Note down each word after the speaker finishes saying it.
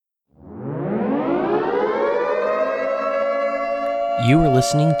You are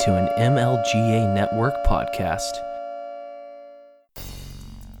listening to an MLGA Network podcast.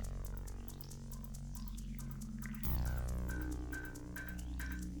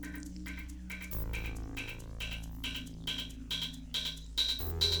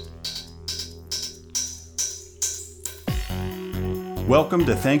 Welcome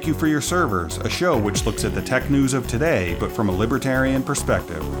to Thank You for Your Servers, a show which looks at the tech news of today, but from a libertarian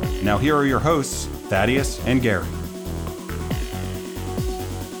perspective. Now here are your hosts, Thaddeus and Gary.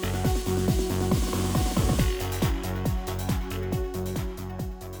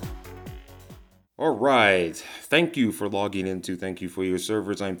 All right. Thank you for logging into Thank You for Your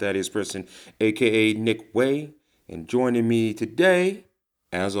Servers. I'm Thaddeus Preston, a.k.a. Nick Way. And joining me today,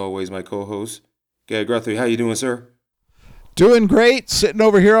 as always, my co-host, Gary Guthrie. How you doing, sir? Doing great. Sitting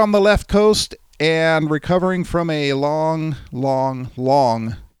over here on the left coast and recovering from a long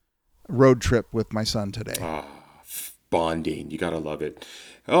road trip with my son today. Bonding. You gotta love it.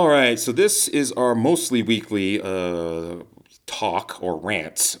 All right. So this is our mostly weekly talk or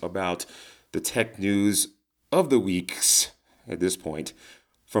rants about the tech news of the weeks at this point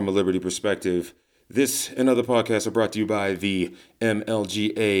from a Liberty perspective. This and other podcasts are brought to you by the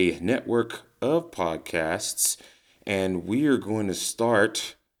MLGA network of podcasts. And we are going to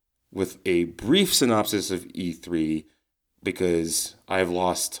start with a brief synopsis of E3 because I've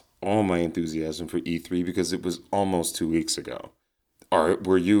lost all my enthusiasm for E3 because it was almost 2 weeks ago.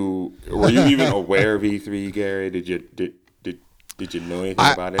 Were you even aware of E3, Gary? Did you know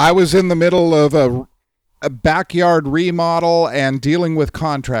anything about it? I was in the middle of a backyard remodel and dealing with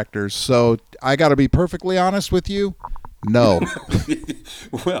contractors, so I got to be perfectly honest with you. No.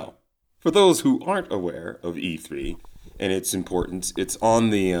 Well, for those who aren't aware of E3 and its importance, it's on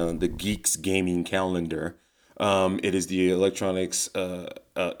the Geeks Gaming calendar. It is the Electronic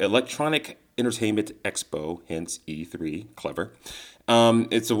Entertainment Expo, hence E3. Clever.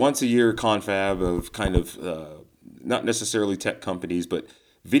 It's a once-a-year confab of kind of not necessarily tech companies, but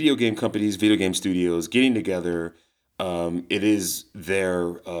video game companies, video game studios getting together. It is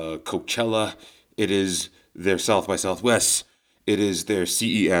their Coachella. It is their South by Southwest. It is their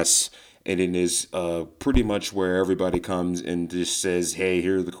CES. And it is pretty much where everybody comes and just says, hey,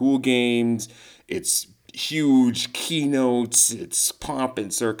 here are the cool games. It's huge keynotes. It's pomp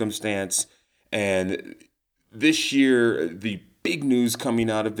and circumstance. And this year, the big news coming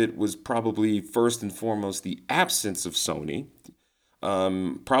out of it was probably first and foremost the absence of Sony.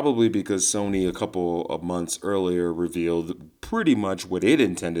 Probably because Sony a couple of months earlier revealed pretty much what it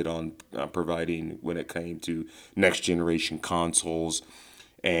intended on providing when it came to next generation consoles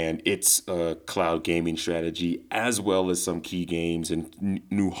and its cloud gaming strategy, as well as some key games and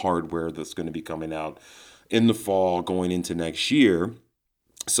new hardware that's going to be coming out in the fall going into next year.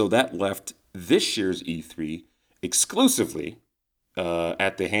 So that left this year's E3 exclusively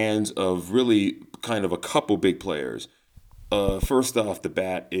at the hands of really kind of a couple big players. First off the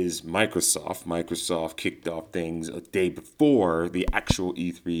bat is Microsoft. Microsoft kicked off things a day before the actual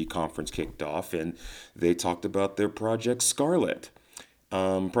E3 conference kicked off, and they talked about their Project Scarlet.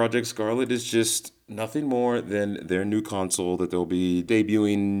 Project Scarlet is just nothing more than their new console that they'll be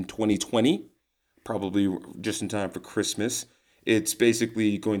debuting 2020, probably just in time for Christmas. It's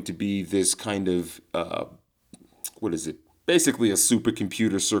basically going to be this kind of, basically a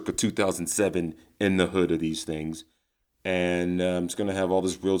supercomputer circa 2007 in the hood of these things. And it's going to have all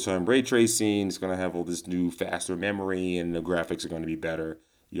this real-time ray tracing. It's going to have all this new faster memory, and the graphics are going to be better,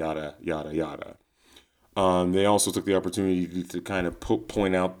 yada, yada, yada. They also took the opportunity to kind of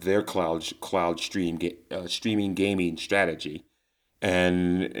point out their cloud streaming gaming strategy.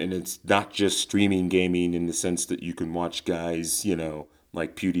 And it's not just streaming gaming in the sense that you can watch guys,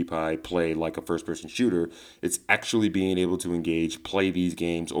 like PewDiePie play like a first-person shooter. It's actually being able to play these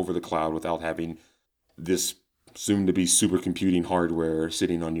games over the cloud without having this soon-to-be supercomputing hardware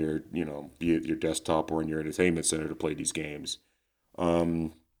sitting on your, be it your desktop or in your entertainment center to play these games.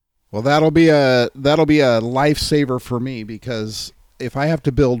 Well, that'll be a lifesaver for me, because if I have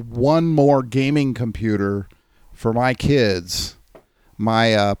to build one more gaming computer for my kids,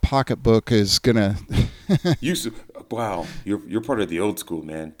 my pocketbook is gonna. Wow, you're part of the old school,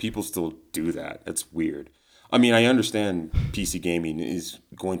 man. People still do that. That's weird. I mean, I understand PC gaming is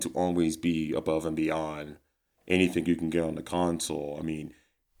going to always be above and beyond anything you can get on the console. I mean,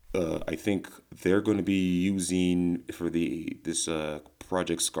 I think they're going to be using for this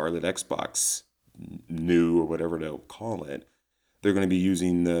Project Scarlet Xbox new or whatever they'll call it. They're going to be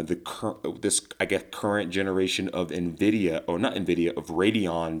using this current generation of NVIDIA, or not NVIDIA, of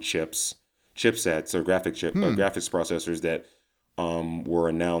Radeon chipsets or graphics processors that were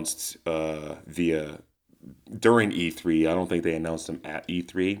announced via during E3. I don't think they announced them at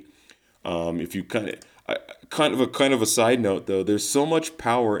E3. If you kind of a side note though, there's so much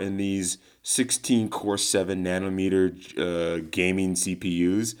power in these 16 core 7 nanometer gaming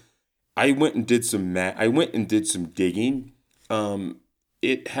CPUs. I went and did some digging.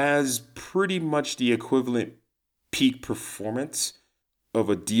 It has pretty much the equivalent peak performance of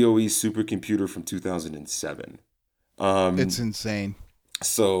a DOE supercomputer from 2007. It's insane.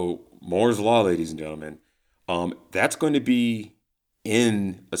 So Moore's Law, ladies and gentlemen, that's going to be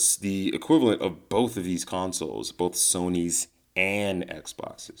in the equivalent of both of these consoles, both Sony's and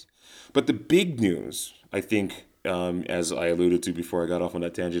Xbox's. But the big news, I think, as I alluded to before I got off on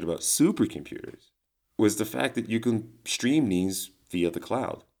that tangent about supercomputers, was the fact that you can stream these via the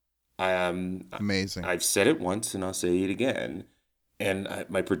cloud. Amazing. I've said it once and I'll say it again. And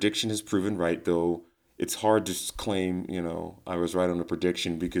my prediction has proven right, though it's hard to claim, I was right on the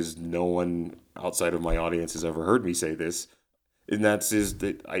prediction because no one outside of my audience has ever heard me say this. And that's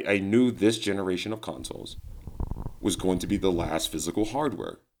that I knew this generation of consoles was going to be the last physical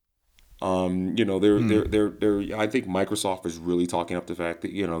hardware. I think Microsoft is really talking up the fact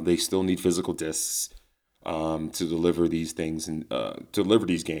that, they still need physical discs to deliver these things and deliver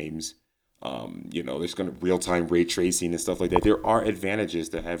these games. There's going to real-time ray tracing and stuff like that. There are advantages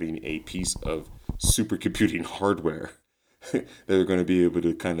to having a piece of supercomputing hardware that are going to be able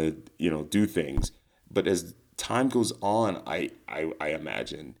to kind of, do things. But as time goes on, I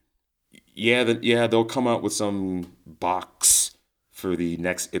imagine, they'll come out with some box for the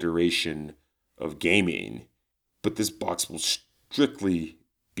next iteration of gaming, but this box will strictly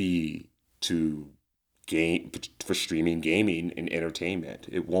be for streaming gaming and entertainment.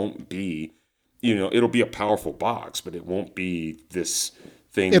 It won't be, it'll be a powerful box, but it won't be this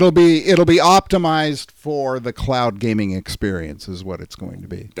thing. It'll be optimized for the cloud gaming experience is what it's going to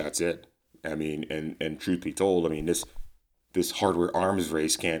be. That's it. I mean, and truth be told, I mean, this hardware arms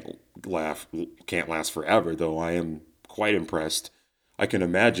race can't last forever, though I am quite impressed. I can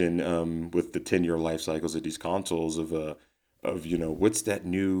imagine with the 10-year life cycles of these consoles of what's that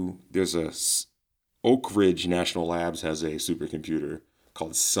new, there's a Oak Ridge National Labs has a supercomputer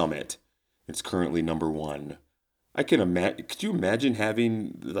called Summit. It's currently number 1. I can imagine. Could you imagine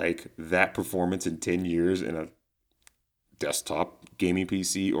having like that performance in 10 years in a desktop gaming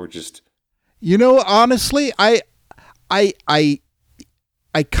PC or just? Honestly, I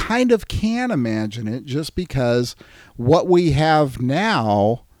kind of can imagine it just because what we have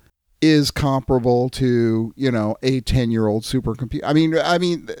now is comparable to, a 10-year-old supercomputer. I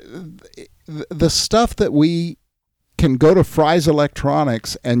mean, the stuff that we can go to Fry's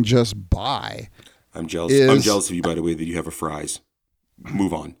Electronics and just buy. I'm jealous of you, by the way, that you have a Fry's.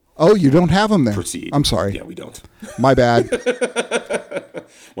 Move on. Oh, you don't have them there. Proceed. I'm sorry. Yeah, we don't. My bad.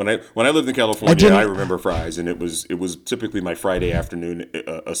 When I lived in California, I remember Fry's, and it was typically my Friday afternoon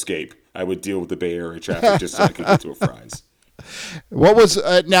escape. I would deal with the Bay Area traffic just so I could get to a Fry's. What was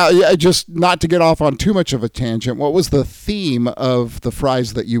now? Just not to get off on too much of a tangent. What was the theme of the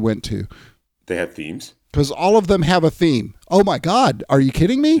Fry's that you went to? They had themes. Because all of them have a theme. Oh my God, are you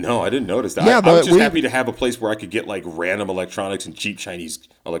kidding me? No, I didn't notice that. I was just happy to have a place where I could get like random electronics and cheap Chinese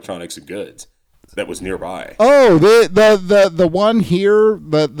electronics and goods that was nearby. Oh, the one here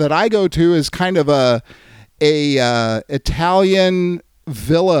that I go to is kind of a Italian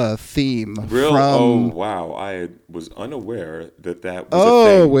villa theme. Really? Oh wow, I was unaware that was a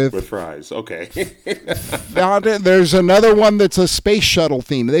thing with Fry's. Okay. There's another one that's a space shuttle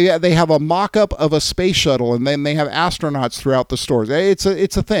theme. They have a mock-up of a space shuttle, and then they have astronauts throughout the stores. It's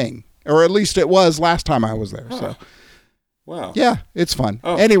a thing, or at least it was last time I was there. Huh. So. Wow. Yeah, it's fun.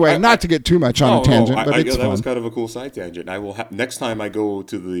 Anyway, not to get too much on a tangent, but it's fun. That was kind of a cool side tangent. I will next time I go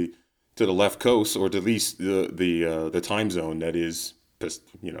to the left coast, or to at least the time zone that is,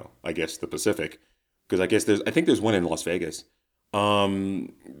 I guess the Pacific, because I think there's one in Las Vegas.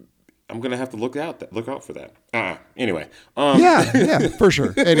 I'm gonna have to look out for that. Anyway. Yeah, for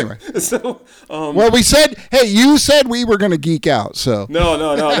sure. Anyway. So. Well, you said we were gonna geek out. So. No.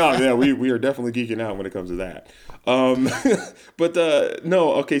 Yeah, we are definitely geeking out when it comes to that. But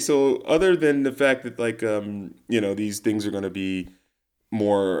no. Okay. So other than the fact that these things are gonna be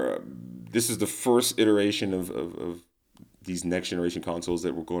more. This is the first iteration of these next generation consoles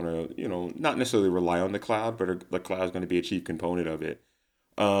that we're going to, not necessarily rely on the cloud, but the cloud is going to be a chief component of it.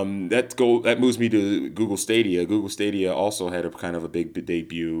 That moves me to Google Stadia. Google Stadia also had a kind of a big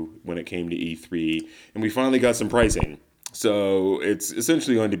debut when it came to E3, and we finally got some pricing. So it's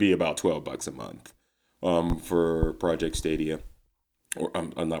essentially going to be about $12 a month for Project Stadia, or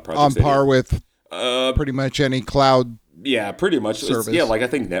not Project on Stadia. par with pretty much any cloud. Yeah, pretty much. Service. I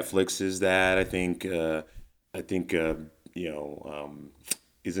think Netflix is that. I think I think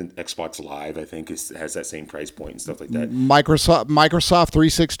isn't Xbox Live, I think, has that same price point and stuff like that. Microsoft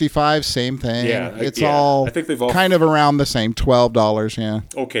 365, same thing. Yeah, It's all I think they've all kind of around the same, $12. Yeah.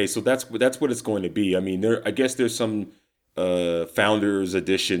 Okay, so that's what it's going to be. I mean, I guess there's some Founders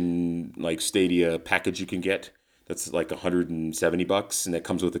Edition like Stadia package you can get. That's like $170, and that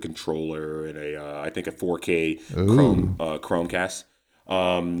comes with a controller and I think a 4K Chromecast.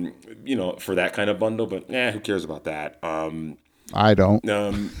 For that kind of bundle, but who cares about that? I don't.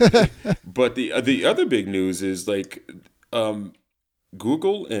 But the other big news is like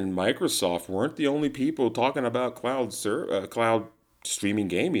Google and Microsoft weren't the only people talking about cloud streaming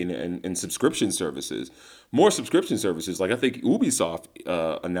gaming and subscription services. More subscription services. Like I think Ubisoft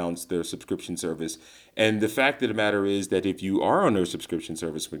announced their subscription service. And the fact of the matter is that if you are on their subscription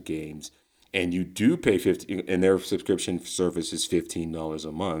service with games and you do pay and their subscription service is $15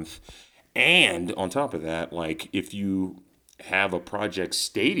 a month, and on top of that, like if you have a Project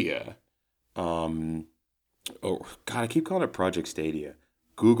Stadia, I keep calling it Project Stadia,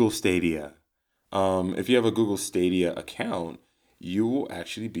 Google Stadia. If you have a Google Stadia account, you will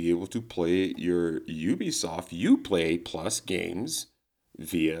actually be able to play your Ubisoft Uplay Plus games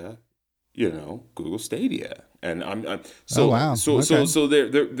via, Google Stadia. And Oh, wow. Okay. So we're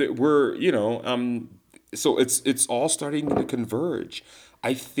so it's all starting to converge.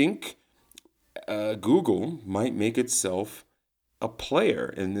 I think Google might make itself a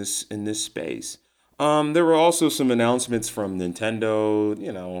player in this space. There were also some announcements from Nintendo.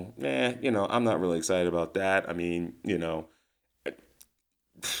 I'm not really excited about that. I mean,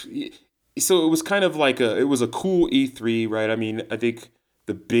 so it was kind of like it was a cool E3, right? I mean, I think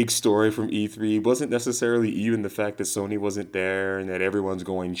the big story from E3 wasn't necessarily even the fact that Sony wasn't there and that everyone's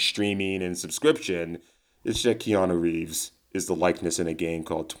going streaming and subscription. It's that Keanu Reeves is the likeness in a game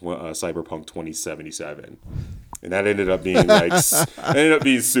called Cyberpunk 2077. And that ended up being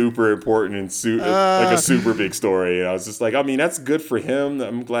super important and like a super big story. And I was just like, I mean, that's good for him.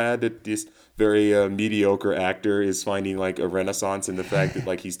 I'm glad that this very mediocre actor is finding like a renaissance in the fact that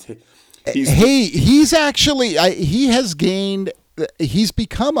like he's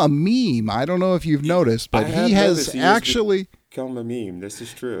become a meme. I don't know if you've noticed, but he has become a meme. This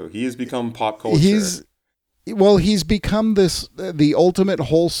is true. He has become pop culture. He's become the ultimate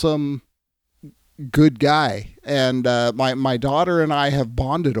wholesome good guy, and my daughter and I have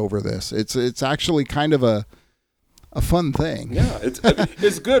bonded over this. It's actually kind of a fun thing. Yeah,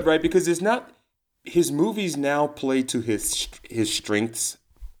 it's good, right? Because it's not his movies now play to his strengths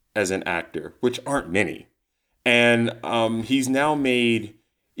as an actor, which aren't many, and he's now made.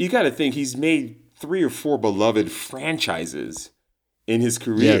 You got to think he's made 3 or 4 beloved franchises in his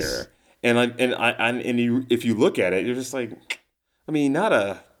career. Yes. If you look at it, you're just like, I mean, not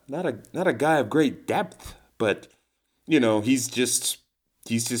a guy of great depth, but he's just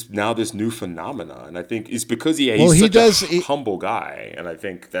now this new phenomenon. And I think it's because he's such a humble guy, and I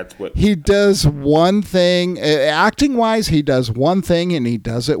think that's what he does. One thing, acting wise, he does one thing and he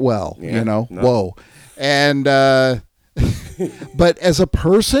does it well. Yeah, whoa, and but as a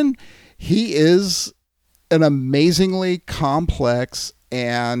person, he is an amazingly complex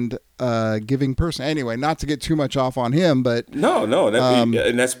and giving person. Anyway, not to get too much off on him, but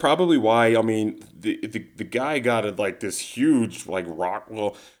and that's probably why. I mean, the guy got like this huge like rock.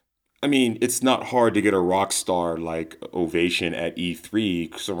 Well, I mean, it's not hard to get a rock star like ovation at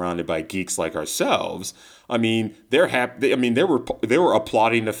E3, surrounded by geeks like ourselves. I mean, they're happy. I mean, they were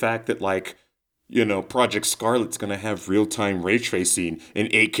applauding the fact that like, Project Scarlet's going to have real-time ray tracing in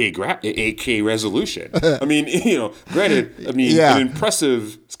 8K resolution. I mean, granted, an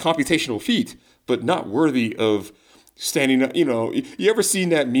impressive computational feat, but not worthy of standing up. You ever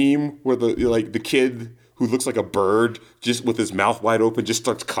seen that meme where the kid who looks like a bird just with his mouth wide open just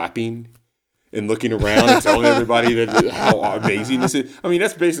starts clapping and looking around and telling everybody that how amazing this is? I mean,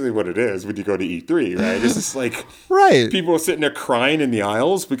 that's basically what it is when you go to E3, right? It's just like people are sitting there crying in the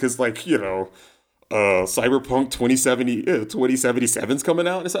aisles because Cyberpunk 2077's coming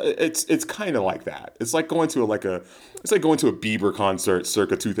out. It's kind of like that. It's like going to a Bieber concert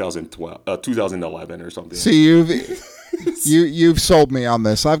circa 2011 or something. See, you've sold me on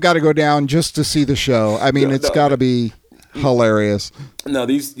this. I've got to go down just to see the show. I mean, it's got to be hilarious. I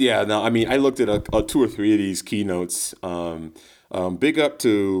mean, I looked at 2 or 3 of these keynotes. Big up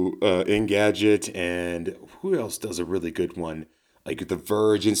to Engadget, and who else does a really good one? Like The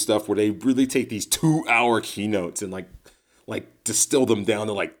Verge and stuff, where they really take these 2-hour keynotes and like distill them down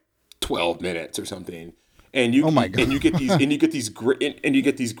to like 12 minutes or something. And you get these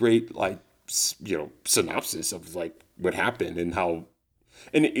great like synopsis of like what happened and how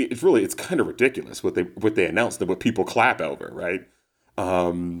and it's kind of ridiculous what they announced and what people clap over, right?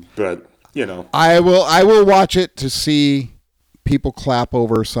 But I will watch it to see people clap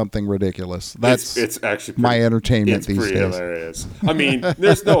over something ridiculous. That's it's actually my entertainment these pretty days. hilarious. I mean,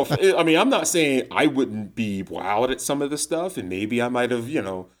 I'm not saying I wouldn't be wowed at some of the stuff, and maybe I might have,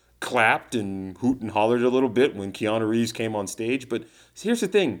 clapped and hoot and hollered a little bit when Keanu Reeves came on stage. But here's the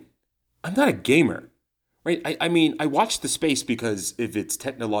thing. I'm not a gamer, right? I mean, I watch the space because of its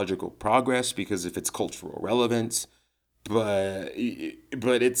technological progress, because of its cultural relevance, but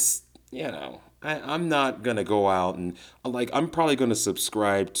it's, I'm not going to go out and, I'm probably going to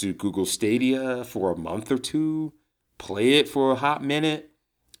subscribe to Google Stadia for a month or two, play it for a hot minute,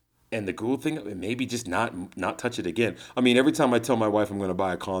 and the cool thing, maybe just not touch it again. I mean, every time I tell my wife I'm going to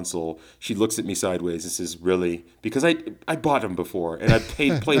buy a console, she looks at me sideways and says, "Really?" Because I bought them before, and I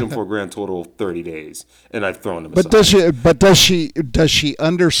played them for a grand total of 30 days, and I've thrown them aside. Does she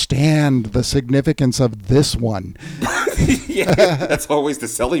understand the significance of this one? Yeah, that's always the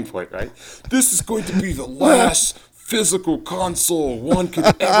selling point, right? This is going to be the last physical console one could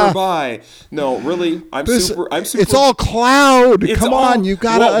ever buy. No, really, I'm super. It's all cloud. Come on, you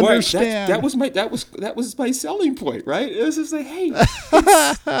gotta understand. That was my selling point, right? It was just like, hey,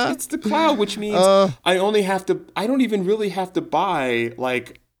 it's the cloud, which means I don't even really have to buy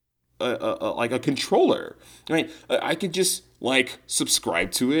like a controller, right? I could just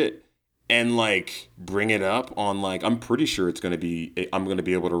subscribe to it and bring it up on I'm pretty sure I'm going to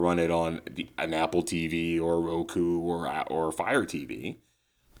be able to run it on an Apple TV or Roku or Fire TV,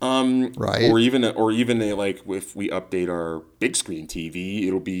 right? Or even if we update our big screen TV,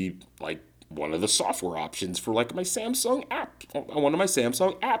 it'll be one of the software options for my Samsung app, one of my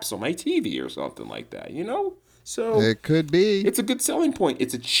Samsung apps on my TV or something like that, So it could be. It's a good selling point.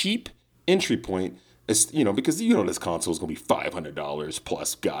 It's a cheap entry point. Because this console is going to be $500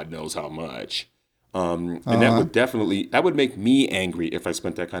 plus God knows how much. And that would make me angry if I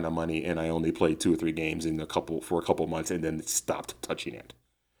spent that kind of money and I only played 2 or 3 games for a couple months and then stopped touching it,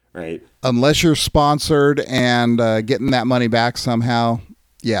 right? Unless you're sponsored and getting that money back somehow,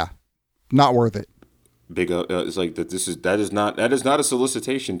 yeah, not worth it. It's like that. That is not a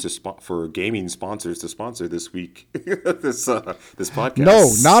solicitation for gaming sponsors to sponsor this week. this podcast. No,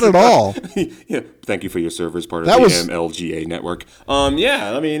 not at all. Yeah, thank you for your service, part of the MLGA network.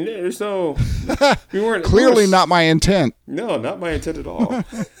 Yeah, I mean, there's no. We weren't clearly not my intent. No, not my intent at all.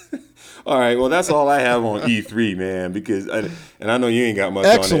 All right, well, that's all I have on E3, man. Because I know you ain't got much.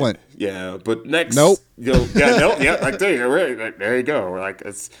 Excellent. On it. Yeah, but next. Nope. I tell you, right, there you go.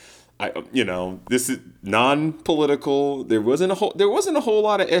 It's. This is non-political. There wasn't a whole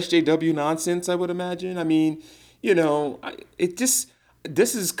lot of SJW nonsense, I would imagine. I mean, this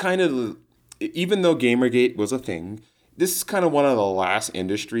is kind of, even though Gamergate was a thing, this is kind of one of the last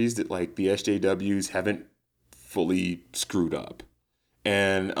industries that the SJWs haven't fully screwed up.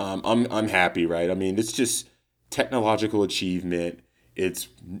 And I'm happy, right? I mean, it's just technological achievement. It's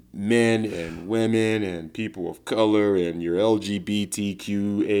men and women and people of color and your LGBTQ,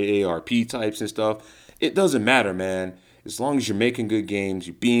 AARP types and stuff. It doesn't matter, man. As long as you're making good games,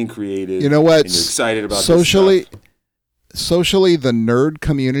 you're being creative, you know what? And you're excited about socially, the nerd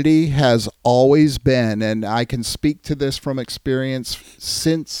community has always been, and I can speak to this from experience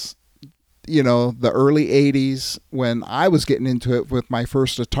since the early 80s when I was getting into it with my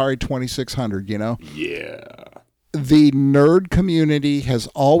first Atari 2600, Yeah. The nerd community has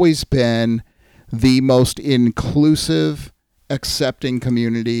always been the most inclusive, accepting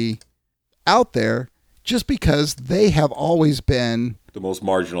community out there just because they have always been the most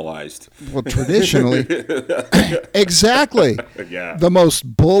marginalized. Well, traditionally. Exactly. Yeah. The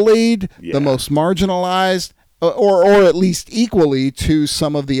most bullied, yeah. The most marginalized, or at least equally to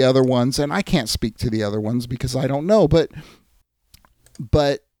some of the other ones. And I can't speak to the other ones because I don't know, but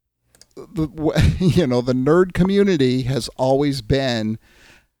the nerd community has always been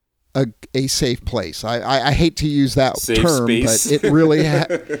a safe place. I hate to use that safe term, space. But it really it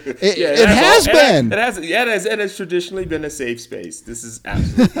has been. It has traditionally been a safe space. This is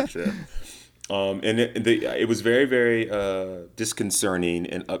absolutely true. And it was very, very disconcerting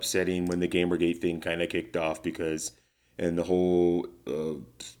and upsetting when the Gamergate thing kind of kicked off and the whole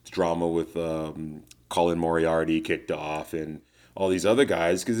drama with Colin Moriarty kicked off and all these other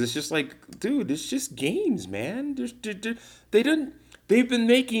guys, because it's just dude, it's just games, man. These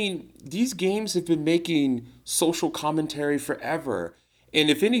games have been making social commentary forever, and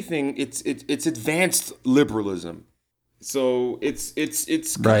if anything, it's advanced liberalism. So it's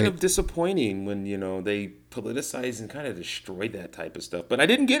kind of disappointing when they politicize and kind of destroy that type of stuff. But I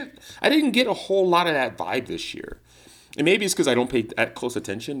didn't get a whole lot of that vibe this year. And maybe it's because I don't pay that close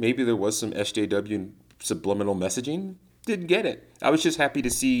attention. Maybe there was some SJW subliminal messaging. Didn't get it. I was just happy to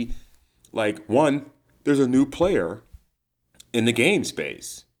see, like, one, there's a new player in the game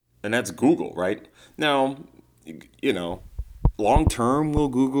space, and that's Google, right? Now, you know, long term, will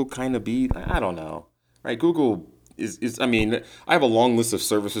Google kind of be, I don't know, right? Google is I mean, I have a long list of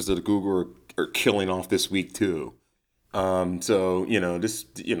services that Google are killing off this week too. So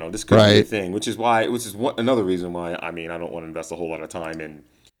this could be a thing, which is another reason why, I mean, I don't want to invest a whole lot of time in,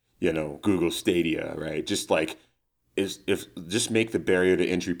 Google Stadia, right? Just like, just make the barrier to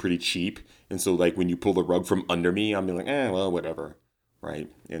entry pretty cheap. And so, like, when you pull the rug from under me, I'm like, well, whatever, right?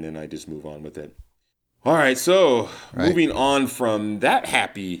 And then I just move on with it. All right, so moving on from that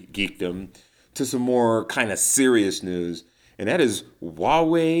happy geekdom to some more kind of serious news, and that is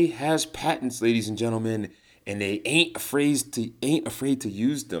Huawei has patents, ladies and gentlemen, and they ain't afraid to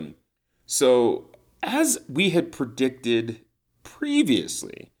use them. So, as we had predicted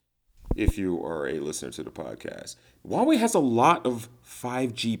previously, if you are a listener to the podcast, Huawei has a lot of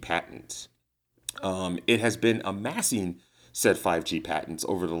 5G patents. It has been amassing said 5G patents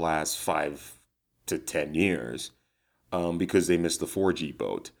over the last 5 to 10 years because they missed the 4G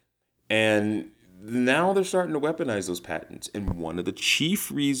boat. And now they're starting to weaponize those patents. And one of the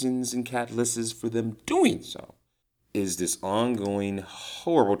chief reasons and catalysts for them doing so is this ongoing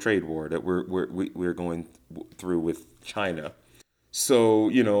horrible trade war that we're going through with China. So,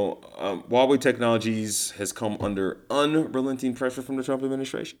 Huawei Technologies has come under unrelenting pressure from the Trump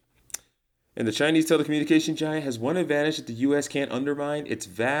administration. And the Chinese telecommunication giant has one advantage that the U.S. can't undermine: its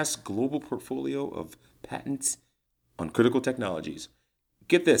vast global portfolio of patents on critical technologies.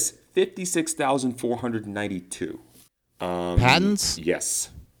 Get this, 56,492. Patents?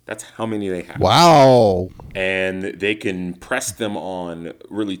 Yes. That's how many they have. Wow. And they can press them on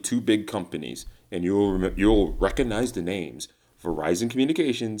really two big companies. And you'll recognize the names: Verizon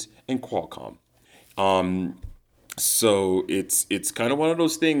Communications and Qualcomm. So it's kind of one of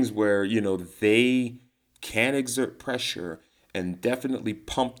those things where, they can exert pressure and definitely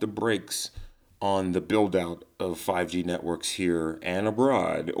pump the brakes on the build out of 5G networks here and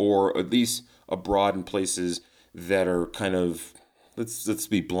abroad, or at least abroad in places that are kind of, let's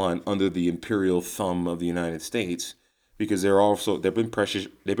be blunt, under the imperial thumb of the United States, because they've been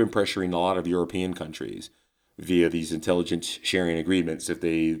pressuring a lot of European countries via these intelligence sharing agreements if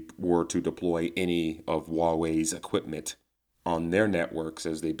they were to deploy any of Huawei's equipment on their networks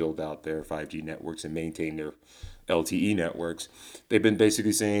as they build out their 5G networks and maintain their LTE networks. They've been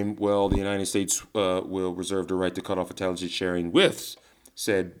basically saying, well, the United States will reserve the right to cut off intelligence sharing with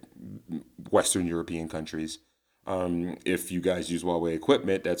said Western European countries. If you guys use Huawei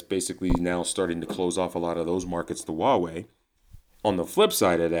equipment, that's basically now starting to close off a lot of those markets to Huawei. On the flip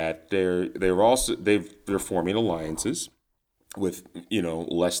side of that, they're forming alliances with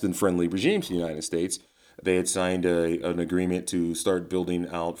less than friendly regimes in the United States. They had signed an agreement to start building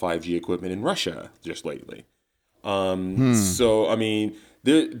out 5G equipment in Russia just lately. So I mean,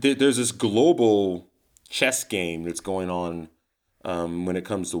 there's this global chess game that's going on when it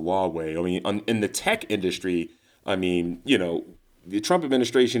comes to Huawei. I mean, in the tech industry, I mean, the Trump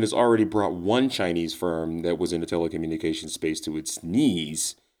administration has already brought one Chinese firm that was in the telecommunications space to its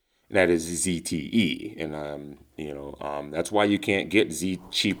knees. That is ZTE, and that's why you can't get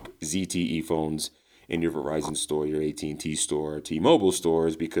cheap ZTE phones in your Verizon store, your AT&T store, T-Mobile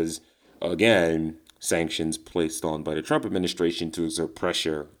stores, because again, sanctions placed on by the Trump administration to exert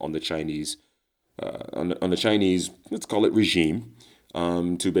pressure on the Chinese, on the Chinese, let's call it regime,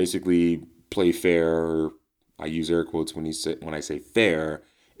 to basically play fair. I use air quotes when I say fair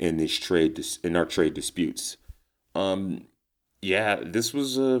in our trade disputes. This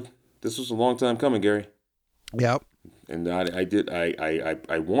was a long time coming, Gary. Yep. And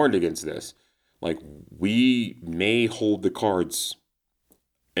I warned against this. Like, we may hold the cards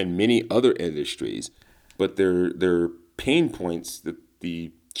in many other industries, but they're pain points that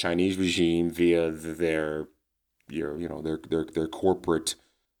the Chinese regime via their corporate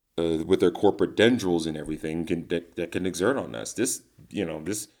with their corporate tendrils and everything that can exert on us. This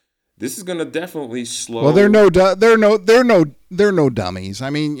is going to definitely slow. Well, they're no dummies.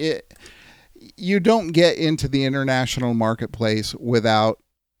 I mean, you don't get into the international marketplace without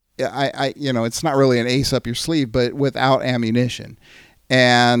it's not really an ace up your sleeve, but without ammunition.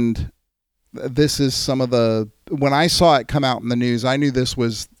 And this is when I saw it come out in the news, I knew this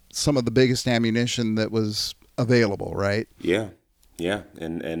was some of the biggest ammunition that was available, right? Yeah. Yeah,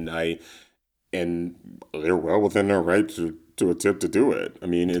 and and they're well within their right to attempt to do it. I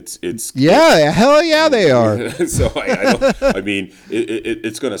mean, it's hell yeah, they are. So I don't, I mean,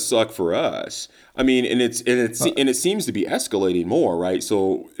 it's going to suck for us. I mean, and it seems to be escalating more, right?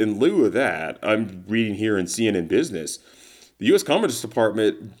 So in lieu of that, I'm reading here in CNN Business, the U.S. Commerce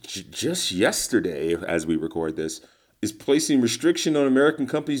Department just yesterday, as we record this, is placing restriction on American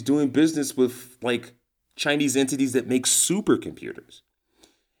companies doing business with like Chinese entities that make supercomputers.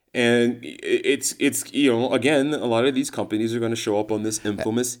 And it's again, a lot of these companies are going to show up on this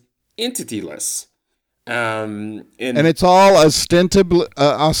infamous entity list. And it's all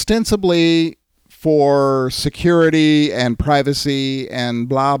ostensibly for security and privacy and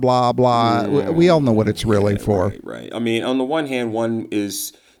blah, blah, blah. We all know what it's really for. Right. I mean, on the one hand, one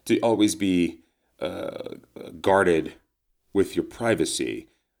is to always be guarded with your privacy.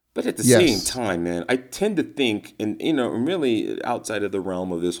 But at the same time, man, I tend to think, and really outside of the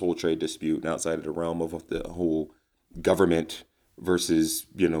realm of this whole trade dispute, and outside of the realm of the whole government versus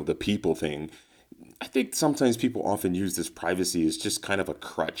the people thing, I think sometimes people often use this privacy as just kind of a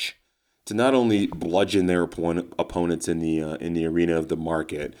crutch to not only bludgeon their opponents in the arena of the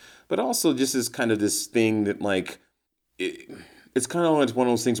market, but also just as kind of this thing that like it's kind of like one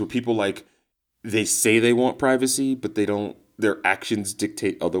of those things where people like they say they want privacy, but they don't. Their actions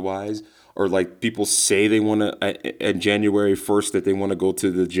dictate otherwise, or like people say they want to at January 1st that they want to go to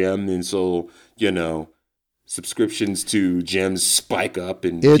the gym, and so subscriptions to gyms spike up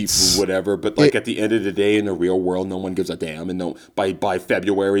and people whatever. But like at the end of the day, in the real world, no one gives a damn, and by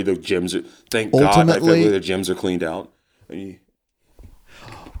February the gyms are God by February the gyms are cleaned out.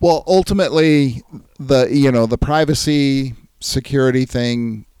 Well, ultimately, the privacy security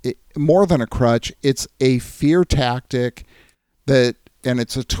thing, more than a crutch, it's a fear tactic. And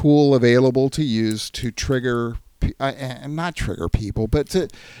it's a tool available to use to trigger, and not trigger people, but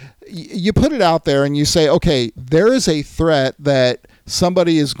you put it out there and you say, okay, there is a threat that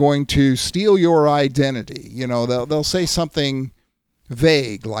somebody is going to steal your identity. They'll say something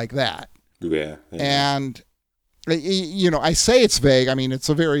vague like that. Yeah. And, I say it's vague. I mean, it's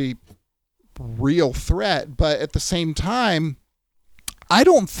a very real threat, but at the same time, I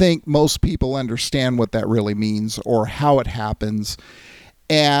don't think most people understand what that really means or how it happens.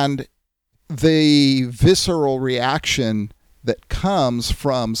 And the visceral reaction that comes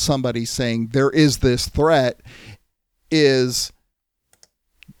from somebody saying there is this threat is,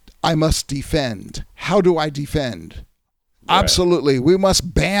 I must defend. How do I defend? Right. Absolutely. We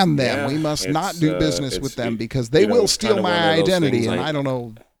must ban them. Yeah, we must not do business with them because they will steal my identity. And I don't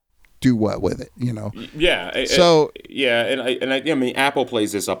know. Do what with it, Yeah. So and I mean, Apple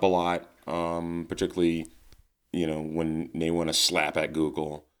plays this up a lot, particularly, when they want to slap at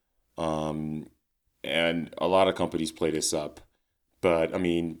Google, and a lot of companies play this up. But I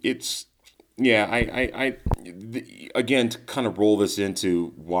mean, it's again to kind of roll this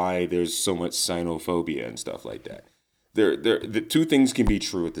into why there's so much xenophobia and stuff like that. The two things can be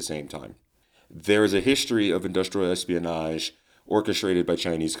true at the same time. There is a history of industrial espionage orchestrated by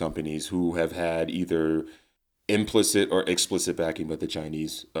Chinese companies who have had either implicit or explicit backing by the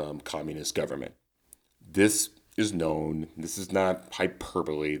Chinese communist government. This is known. This is not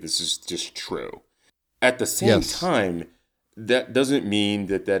hyperbole. This is just true. At the same time, that doesn't mean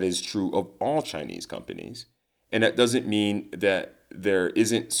that is true of all Chinese companies. And that doesn't mean that there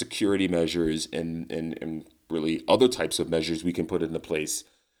isn't security measures and really other types of measures we can put into place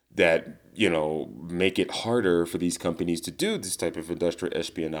that, make it harder for these companies to do this type of industrial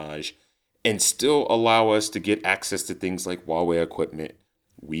espionage and still allow us to get access to things like Huawei equipment,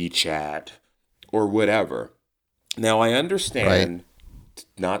 WeChat, or whatever. Now, I understand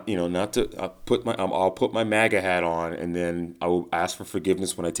not to I'll put my MAGA hat on and then I will ask for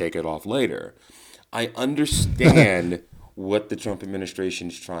forgiveness when I take it off later. I understand what the Trump administration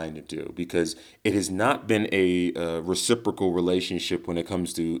is trying to do because it has not been a reciprocal relationship when it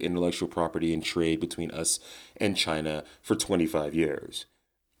comes to intellectual property and trade between us and China for 25 years.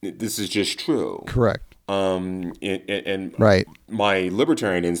 This is just true. Correct. And my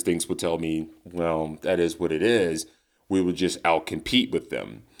libertarian instincts would tell me, well, that is what it is. We would just outcompete with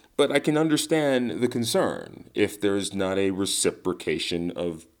them. But I can understand the concern if there's not a reciprocation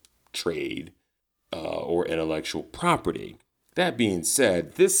of trade or intellectual property. That being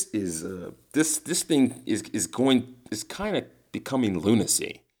said, this thing is kind of becoming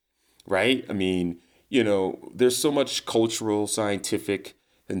lunacy, right? I mean, there's so much cultural, scientific,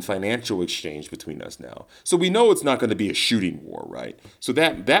 and financial exchange between us now. So we know it's not going to be a shooting war, right? So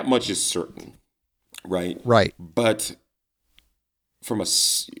that much is certain, right? Right. But from a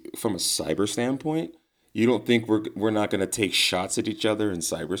cyber standpoint, you don't think we're not going to take shots at each other in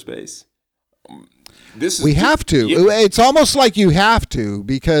cyberspace? this is We have to. Yeah. It's almost like you have to,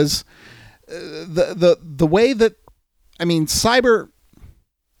 because the way that, I mean, cyberspace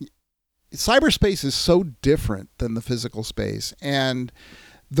is so different than the physical space, and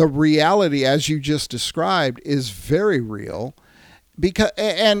the reality, as you just described, is very real. Because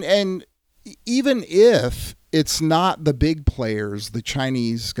and even if it's not the big players, the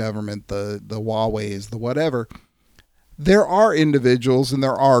Chinese government, the Huawei's, the whatever, there are individuals and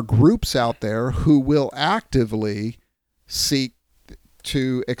there are groups out there who will actively seek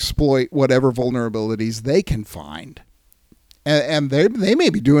to exploit whatever vulnerabilities they can find. And they may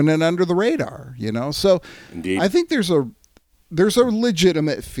be doing it under the radar, you know? So Indeed. I think there's a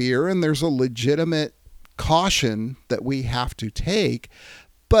legitimate fear and there's a legitimate caution that we have to take.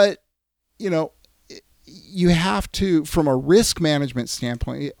 But, you know, you have to, from a risk management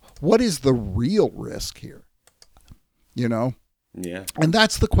standpoint, what is the real risk here? You know? Yeah. And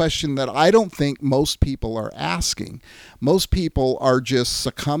that's the question that I don't think most people are asking. Most people are just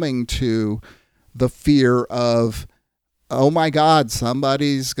succumbing to the fear of, oh my God,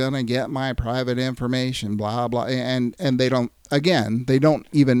 somebody's going to get my private information, blah, blah. And they don't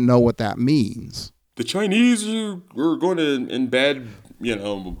even know what that means. The Chinese are going to embed,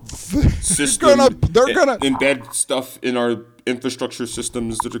 systems. they're gonna embed stuff in our infrastructure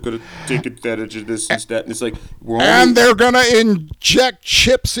systems that are going to take advantage of this and that. And it's like, they're going to inject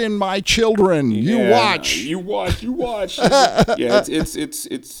chips in my children. You watch. You watch. Yeah,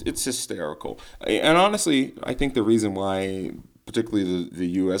 it's hysterical. And honestly, I think the reason why, particularly the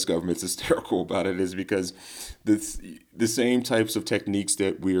U.S. government's hysterical about it, is because the same types of techniques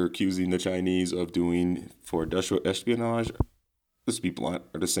that we are accusing the Chinese of doing for industrial espionage, let's be blunt,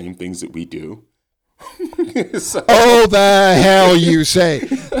 are the same things that we do. So, oh, the hell you say.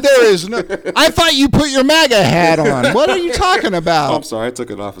 There is no... I thought you put your MAGA hat on. What are you talking about? Oh, I'm sorry. I took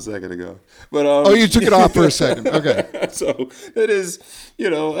it off a second ago. But you took it off for a second. Okay. So it is,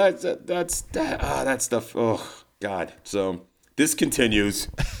 that stuff. Oh, God. So this continues.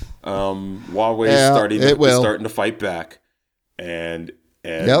 Huawei is starting to fight back. And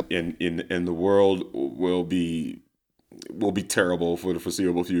yep. in the world will be terrible for the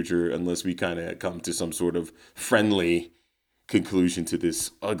foreseeable future unless we kind of come to some sort of friendly conclusion to this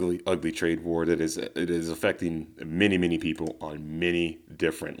ugly trade war that is affecting many, many people on many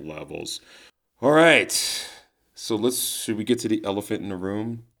different levels. All right. So should we get to the elephant in the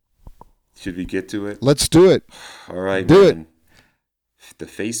room? Should we get to it? Let's do it. All right. Do it. The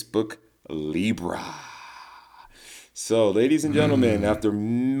Facebook Libra. So, ladies and gentlemen, after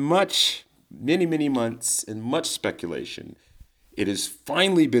many, many months and much speculation, it has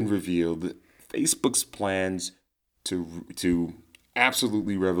finally been revealed that Facebook's plans to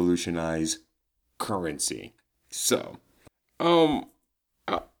absolutely revolutionize currency. So, I'll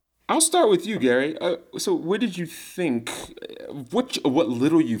start with you, Gary. So, what did you think? What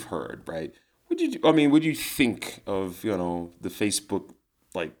little you've heard, right? What do you think of the Facebook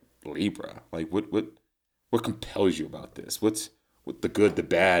Libra? What compels you about this? What's the good, the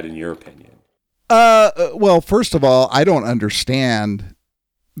bad, in your opinion? Well, first of all, I don't understand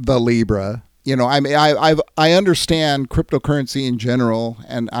the Libra. I understand cryptocurrency in general,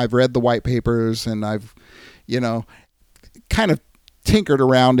 and I've read the white papers, and I've, kind of tinkered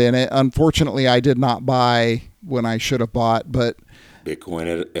around in it. Unfortunately, I did not buy when I should have bought, but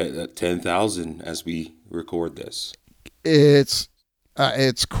Bitcoin at 10,000 as we record this. It's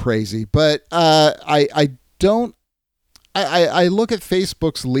crazy, but I look at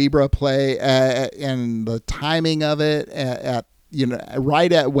Facebook's Libra play and the timing of it at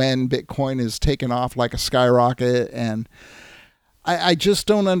right at when Bitcoin is taken off like a skyrocket, and I just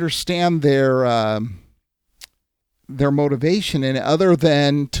don't understand their motivation in it, other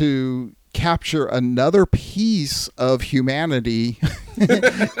than to capture another piece of humanity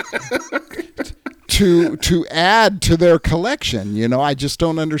to add to their collection. I just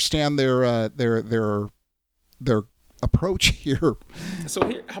don't understand their approach here.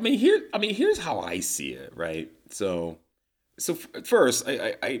 So here's how I see it, right? So first,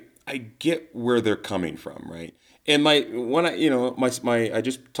 I get where they're coming from, right? And I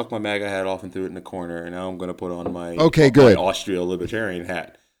just tucked my MAGA hat off and threw it in the corner, and now I'm going to put on my my Austria libertarian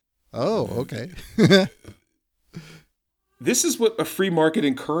hat. Oh, okay. This is what a free market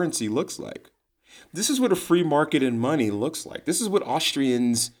in currency looks like. This is what a free market in money looks like. This is what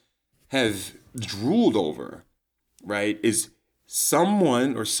Austrians have drooled over, right? Is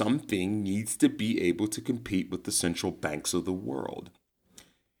someone or something needs to be able to compete with the central banks of the world.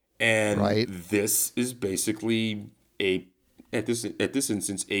 And This is basically at this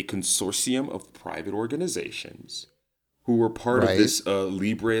instance, a consortium of private organizations who were part of Right. this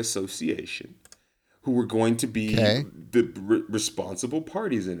Libre Association, who were going to be Okay. the responsible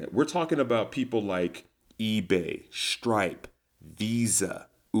parties in it. We're talking about people like eBay, Stripe, Visa,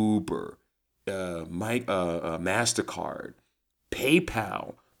 Uber, MasterCard,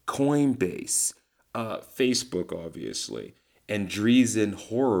 PayPal, Coinbase, Facebook, obviously, Andreessen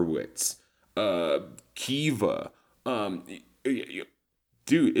Horowitz, Kiva.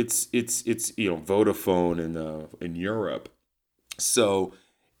 Dude, it's Vodafone in Europe. So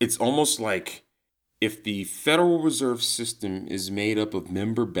it's almost like if the Federal Reserve System is made up of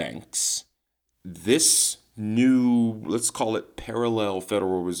member banks, this new, let's call it parallel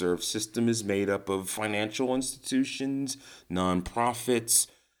Federal Reserve System, is made up of financial institutions, nonprofits.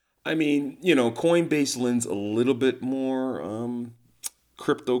 I mean, Coinbase lends a little bit more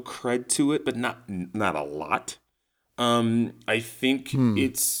crypto cred to it, but not a lot. I think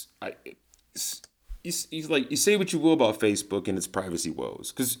it's like, you say what you will about Facebook and its privacy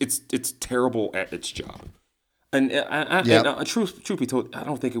woes, because it's terrible at its job. And truth be told, I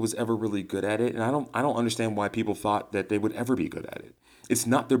don't think it was ever really good at it, and I don't understand why people thought that they would ever be good at it. It's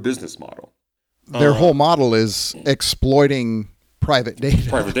not their business model. Their whole model is exploiting private data.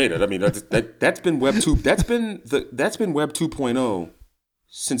 Private data. I mean, that's been Web 2. That's been Web 2.0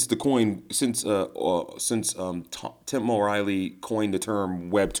 since Tim O'Reilly coined the term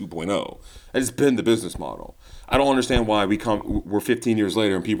Web 2.0. It's been the business model. I don't understand why we're 15 years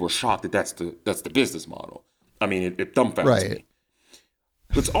later and people are shocked that that's the business model. I mean, it dumbfounds me.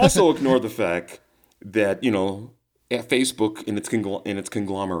 Let's also ignore the fact that at Facebook and its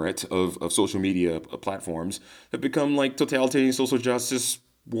conglomerate of social media platforms have become like totalitarian social justice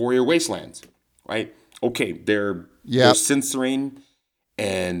warrior wastelands, right? Okay, they're censoring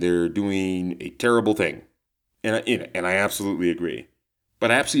and they're doing a terrible thing, and I absolutely agree.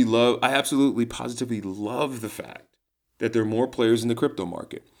 But I absolutely positively love the fact that there are more players in the crypto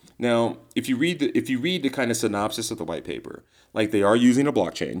market. Now, if you read the kind of synopsis of the white paper, like, they are using a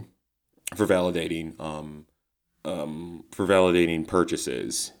blockchain for validating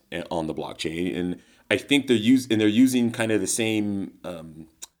purchases on the blockchain, and I think they're using kind of the same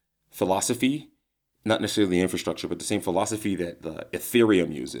philosophy, not necessarily the infrastructure, but the same philosophy that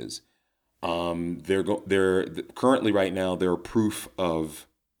Ethereum uses. They're currently right now they're proof of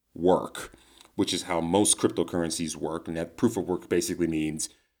work, which is how most cryptocurrencies work, and that proof of work basically means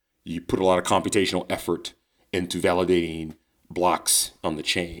you put a lot of computational effort into validating blocks on the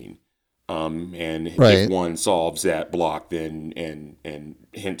chain. And if one solves that block, then and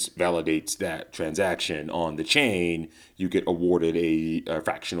hence validates that transaction on the chain, you get awarded a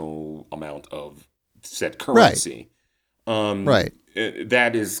fractional amount of said currency.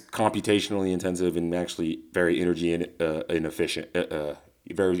 That is computationally intensive and actually very energy inefficient.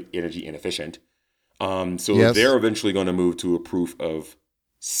 They're eventually going to move to a proof of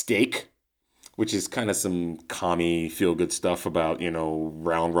stake, which is kind of some commie feel-good stuff about,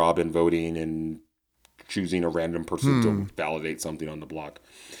 round robin voting and choosing a random person to validate something on the block.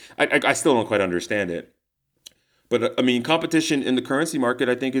 I still don't quite understand it, but I mean, competition in the currency market,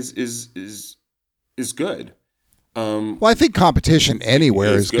 I think is good. Well, I think competition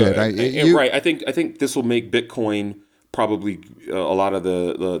anywhere is good. Right. I think this will make Bitcoin probably a lot of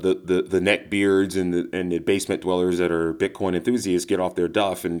the neckbeards and the basement dwellers that are Bitcoin enthusiasts get off their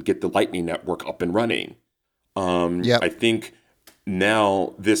duff and get the Lightning Network up and running. I think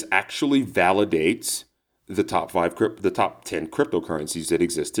now this actually validates the top 10 cryptocurrencies that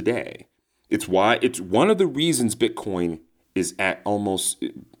exist today. It's one of the reasons Bitcoin is at almost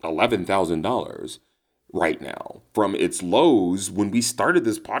 $11,000 right now. From its lows when we started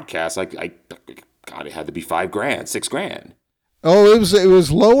this podcast, God, it had to be $5,000, $6,000. Oh, it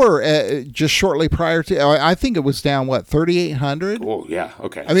was lower just shortly prior to. I think it was down 3,800. Oh yeah,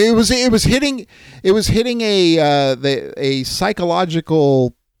 okay. I mean, it was hitting a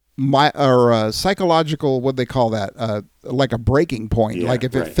psychological psychological, what they call that, like a breaking point. Yeah, like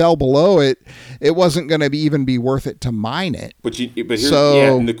if it fell below it, it wasn't going to even be worth it to mine it.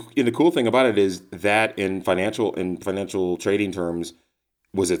 And the cool thing about it is that in financial trading terms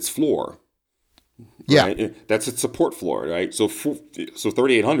was its floor. Right? Yeah, that's its support floor, right? So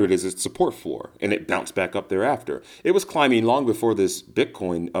 3,800 is its support floor, and it bounced back up thereafter. It was climbing long before this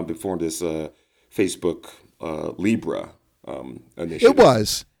Bitcoin, before this Facebook Libra initiative.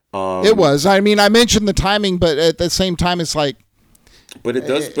 It was. I mean, I mentioned the timing, but at the same time, it's like. But it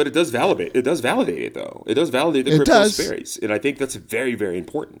does validate. It does validate it, though. It does validate the crypto space, and I think that's very, very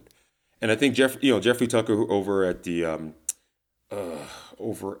important. And I think Jeffrey Tucker over at the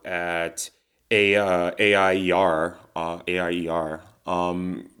AIER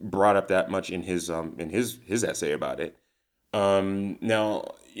brought up that much in his essay about it. Now,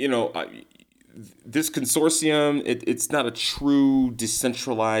 this consortium, it's not a true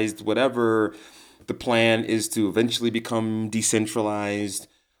decentralized whatever. The plan is to eventually become decentralized.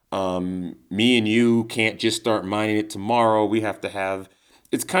 Me and you can't just start mining it tomorrow. We have to have,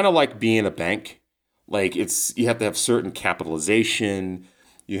 it's kind of like being a bank. Like you have to have certain capitalization.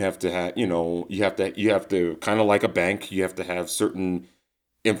 You have to have, you have to kind of like a bank. You have to have certain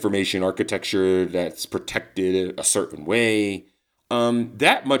information architecture that's protected a certain way.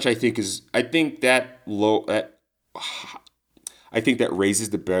 That much I think that raises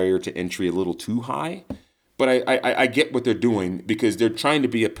the barrier to entry a little too high. But I get what they're doing because they're trying to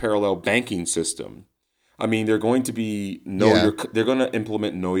be a parallel banking system. I mean, they're going to be they're going to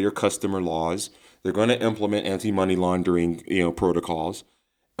implement know your customer laws. They're going to implement anti-money laundering, protocols.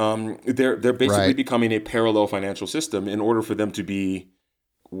 They're basically becoming a parallel financial system in order for them to be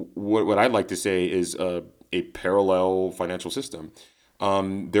what I'd like to say is a parallel financial system.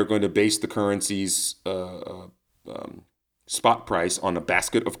 They're going to base the currency's spot price on a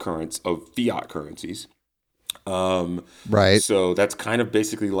basket of fiat currencies. Right. So that's kind of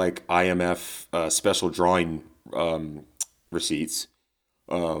basically like IMF special drawing receipts,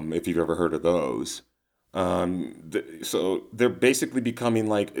 if you've ever heard of those. So they're basically becoming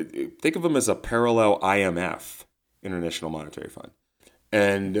think of them as a parallel IMF, International Monetary Fund.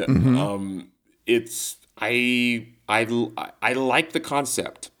 And it's I like the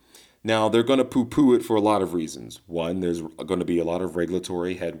concept. Now they're going to poo-poo it for a lot of reasons. One, there's going to be a lot of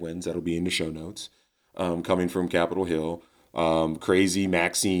regulatory headwinds that'll be in the show notes, coming from Capitol Hill. Crazy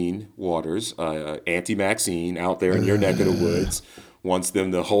Maxine Waters, anti-Maxine out there in your neck of the woods, wants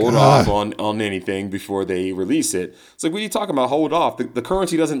them to hold off on anything before they release it. It's like, what are you talking about? Hold off. The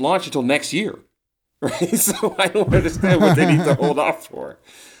currency doesn't launch until next year. Right, so I don't understand what they need to hold off for.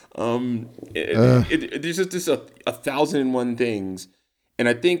 There's just a 1,001 things, and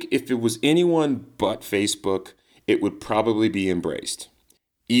I think if it was anyone but Facebook, it would probably be embraced.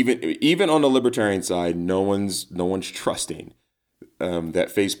 Even on the libertarian side, no one's trusting that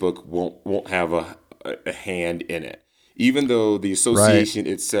Facebook won't have a hand in it. Even though the association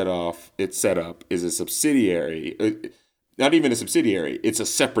it's set up is a subsidiary, not even a subsidiary, it's a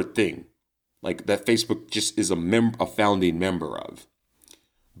separate thing. Like that Facebook just is a founding member of.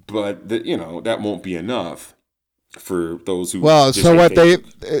 But that won't be enough for those who so what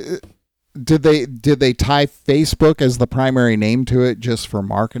did they tie Facebook as the primary name to it just for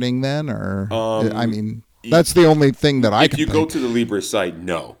marketing then, or I mean that's the only thing that I can think. If you go to the Libra site,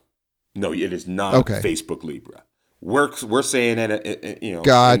 no, it is not Facebook Libra. We're saying that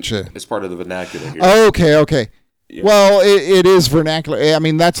gotcha. As part of the vernacular here. Okay. Yeah. Well, it is vernacular. I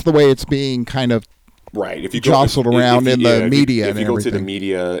mean, that's the way it's being kind of if you jostled around in the media. If you go to the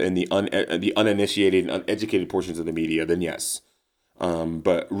media and the uninitiated and uneducated portions of the media, then yes.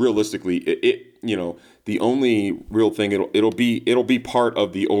 But realistically, the only real thing it'll be part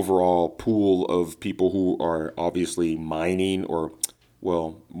of the overall pool of people who are obviously mining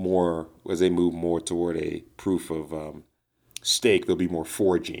more as they move more toward a proof of stake. There'll be more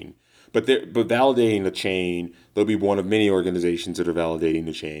forging. But validating the chain, there'll be one of many organizations that are validating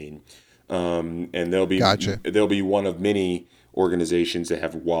the chain, and there'll be one of many organizations that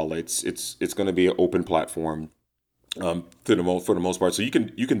have wallets. It's going to be an open platform, for the most part. So you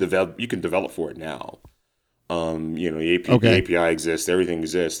can develop for it now. The API exists, everything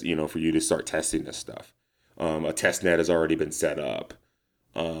exists. For you to start testing this stuff. A test net has already been set up.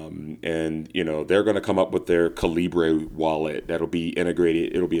 And they're going to come up with their Calibre wallet that'll be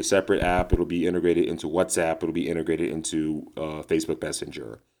integrated. It'll be a separate app. It'll be integrated into WhatsApp. It'll be integrated into Facebook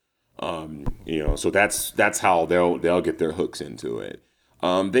Messenger. So that's how they'll get their hooks into it.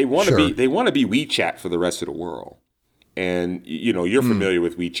 They want to be WeChat for the rest of the world. And you're familiar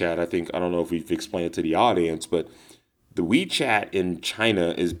with WeChat. I don't know if we've explained it to the audience, but the WeChat in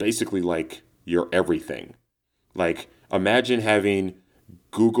China is basically like your everything. Like imagine having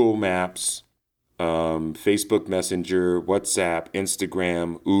Google Maps, Facebook Messenger, WhatsApp,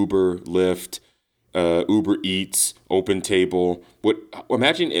 Instagram, Uber, Lyft, Uber Eats, OpenTable.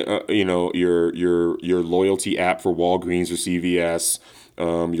 Imagine your loyalty app for Walgreens or CVS,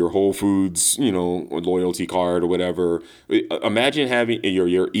 your Whole Foods, loyalty card or whatever. Imagine having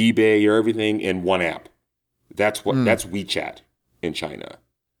your eBay, your everything in one app. That's WeChat in China.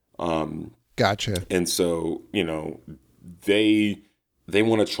 Gotcha. And so they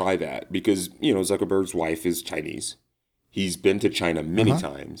want to try that because, Zuckerberg's wife is Chinese. He's been to China many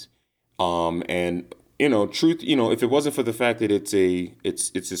times. And, if it wasn't for the fact that it's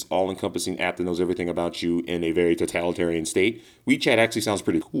this all-encompassing app that knows everything about you in a very totalitarian state, WeChat actually sounds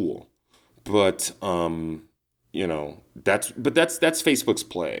pretty cool. But, that's Facebook's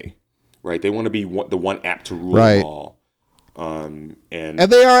play, right? They want to be the one app to rule Right. them all. And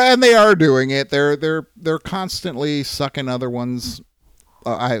they are doing it. They're constantly sucking other ones.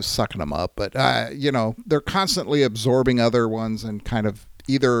 I was sucking them up, but they're constantly absorbing other ones and kind of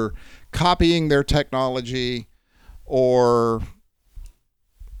either copying their technology or,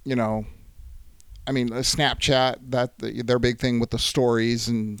 Snapchat, their big thing with the stories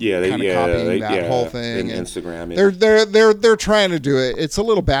and copying that whole thing. And Instagram. They're trying to do it. It's a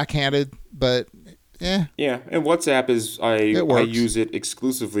little backhanded, but yeah. Yeah, and WhatsApp is I works. use it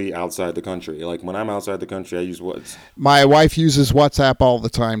exclusively outside the country. Like when I'm outside the country, I use WhatsApp. My wife uses WhatsApp all the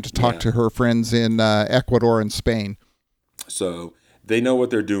time to talk to her friends in Ecuador and Spain. So they know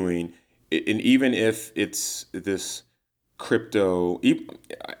what they're doing, and even if it's this crypto,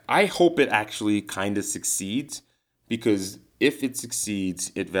 I hope it actually kind of succeeds, because if it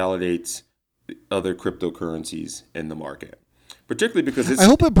succeeds, it validates other cryptocurrencies in the market, particularly because I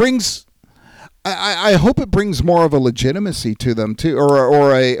hope it brings. I hope it brings more of a legitimacy to them too,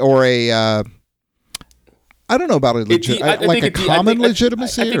 or a I don't know about a common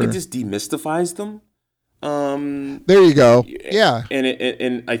legitimacy. I think it just demystifies them. There you go. Yeah,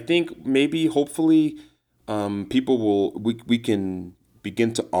 and I think maybe hopefully people we can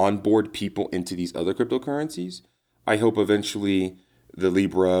begin to onboard people into these other cryptocurrencies. I hope eventually the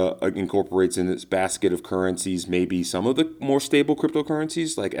Libra incorporates in its basket of currencies maybe some of the more stable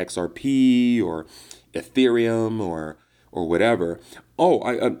cryptocurrencies like XRP or Ethereum or whatever. Oh,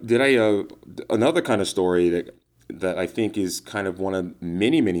 another kind of story that I think is kind of one of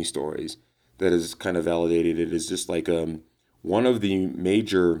many stories that is kind of validated it is just like one of the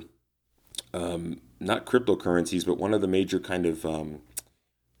major not cryptocurrencies, but one of the major kind of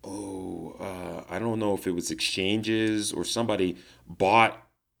I don't know if it was exchanges or somebody bought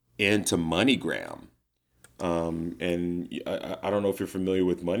into MoneyGram. And I don't know if you're familiar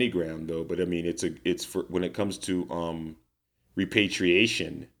with MoneyGram though, but I mean it's for when it comes to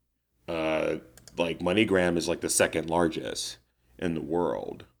repatriation, like MoneyGram is like the second largest in the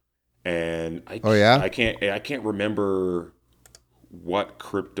world. And I can't remember what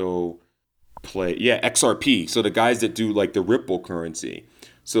crypto play. Yeah, XRP. So the guys that do like the Ripple currency.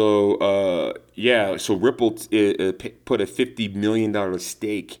 So so Ripple put a $50 million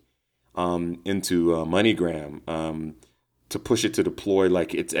stake into MoneyGram to push it to deploy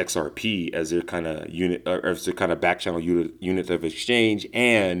like its XRP as their kind of unit, or as their kind of back channel unit of exchange,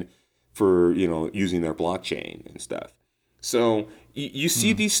 and for using their blockchain and stuff. So you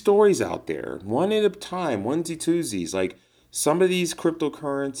see these stories out there, one at a time, onesie-twosies. Like some of these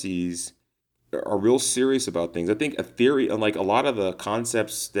cryptocurrencies are real serious about things. I think Ethereum, like a lot of the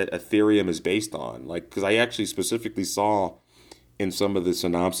concepts that Ethereum is based on, like because I actually specifically saw in some of the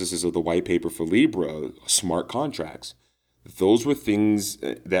synopsises of the white paper for Libra, smart contracts. Those were things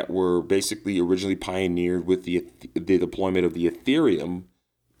that were basically originally pioneered with the deployment of the Ethereum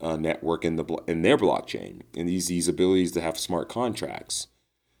network in their blockchain, and these abilities to have smart contracts.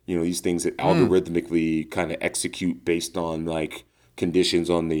 These things that algorithmically kind of execute based on like conditions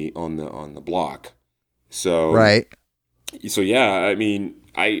on the block. So right. So yeah, I mean,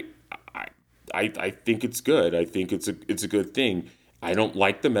 I think it's good. I think it's a good thing. I don't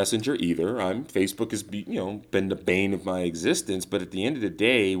like the messenger either. Facebook has been the bane of my existence. But at the end of the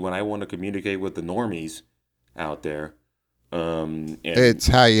day, when I want to communicate with the normies out there, it's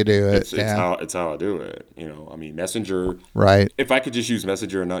how you do it. It's how I do it. I mean, Messenger. Right. If I could just use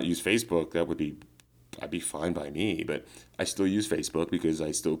Messenger and not use Facebook, I'd be fine by me. But I still use Facebook because I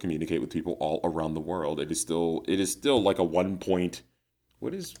still communicate with people all around the world. It is still like a 1 point.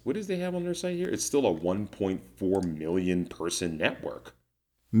 What is they have on their site here? It's still a 1.4 million person network.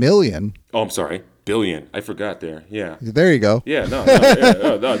 Million? Oh, I'm sorry, billion. I forgot there. Yeah. There you go. Yeah. No.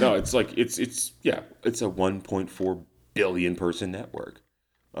 It's like it's a 1.4 billion person network.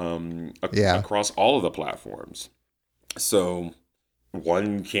 Across all of the platforms. So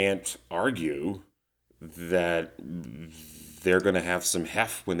one can't argue that they're going to have some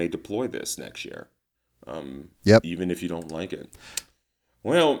heft when they deploy this next year. Even if you don't like it.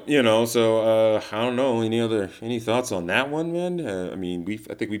 Well, so I don't know. Any thoughts on that one, man? I mean,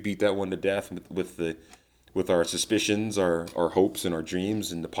 I think we beat that one to death with our suspicions, our hopes, and our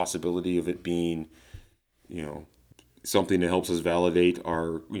dreams, and the possibility of it being, something that helps us validate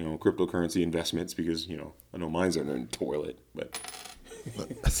our, cryptocurrency investments. Because I know mine's are in the toilet, but.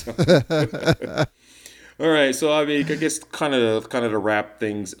 All right, so I mean, I guess kind of to wrap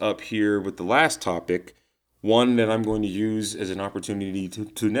things up here with the last topic. One that I'm going to use as an opportunity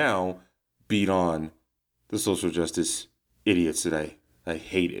to now beat on the social justice idiots that I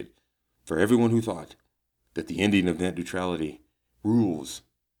hated. For everyone who thought that the ending of net neutrality rules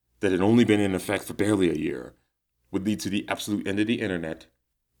that had only been in effect for barely a year would lead to the absolute end of the internet,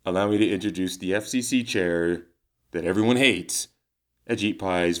 allow me to introduce the FCC chair that everyone hates, Ajit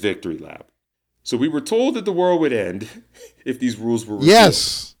Pai's Victory Lap. So we were told that the world would end if these rules were repealed.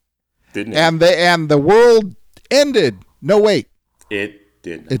 Yes. Didn't it? And the world ended. No, wait. It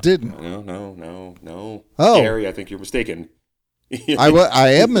didn't. It didn't. No. Oh. Gary, I think you're mistaken. I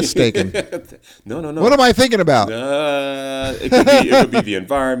am mistaken. No. What am I thinking about? It could be the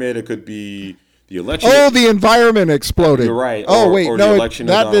environment. It could be the election. Oh, the environment exploded. You're right. Wait, or no, the election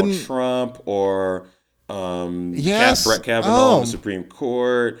that of Donald didn't. Trump, or Yes. Brett Kavanaugh on Oh. the Supreme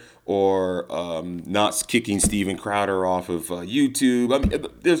Court, or not kicking Steven Crowder off of YouTube. I mean,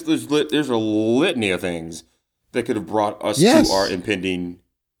 there's a litany of things that could have brought us Yes. to our impending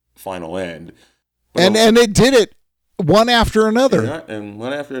final end. But And it did it one after another. and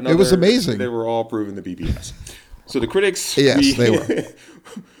one after another. It was amazing. They were all proven to be BS. So the critics, Yes, they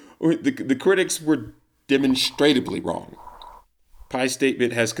were. the critics were demonstrably wrong. Pai's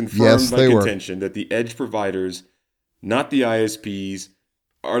statement has confirmed Yes, my they were. contention that the edge providers, not the ISPs,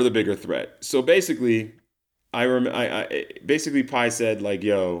 are the bigger threat. So basically, basically Pai said, like,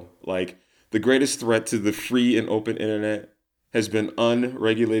 yo, like, the greatest threat to the free and open internet has been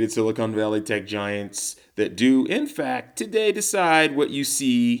unregulated Silicon Valley tech giants that do, in fact, today decide what you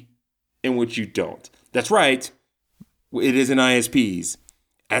see and what you don't. That's right. It isn't ISPs.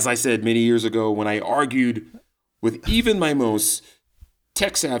 As I said many years ago when I argued with even my most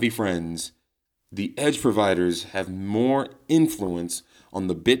tech-savvy friends, the edge providers have more influence on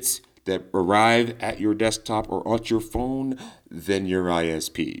the bits that arrive at your desktop or on your phone than your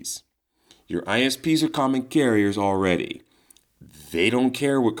ISPs. Your ISPs are common carriers already. They don't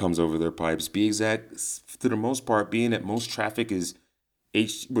care what comes over their pipes. Be exact, for the most part, being that most traffic isn't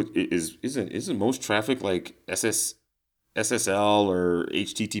most traffic like SSL or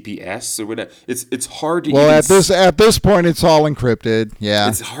HTTPS or whatever. It's hard to. Well, at this point, it's all encrypted. Yeah,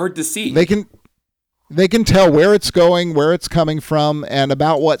 it's hard to see. They can tell where it's going, where it's coming from, and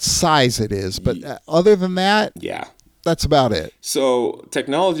about what size it is. But other than that, yeah, that's about it. So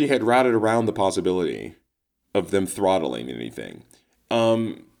technology had routed around the possibility of them throttling anything.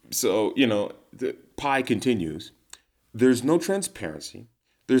 So, the Pai continues. There's no transparency.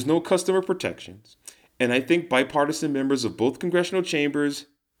 There's no customer protections. And I think bipartisan members of both congressional chambers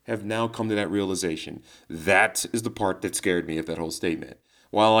have now come to that realization. That is the part that scared me of that whole statement.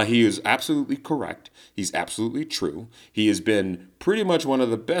 While he is absolutely correct, he's absolutely true. He has been pretty much one of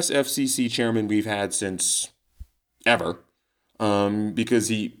the best FCC chairmen we've had since ever. Because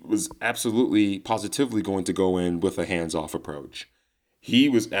he was absolutely, positively going to go in with a hands-off approach. He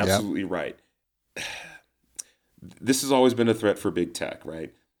was absolutely right. This has always been a threat for big tech,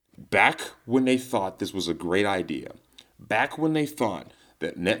 right? Back when they thought this was a great idea, back when they thought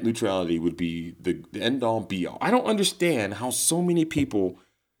that net neutrality would be the end-all, be-all. I don't understand how so many people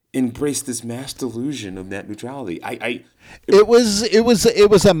embrace this mass delusion of net neutrality. It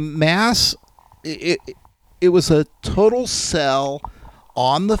was a mass. It was a total sell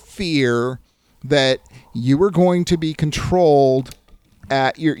on the fear that you were going to be controlled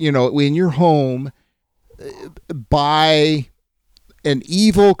at your, in your home by an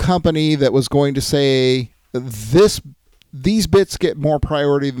evil company that was going to say these bits get more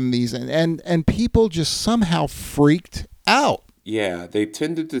priority than these, and people just somehow freaked out. Yeah, they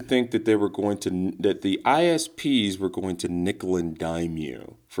tended to think that that the ISPs were going to nickel and dime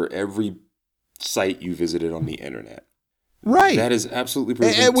you for every site you visited on the internet. Right. That is absolutely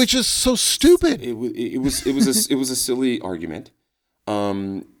proven. Which is so stupid. It was a silly argument.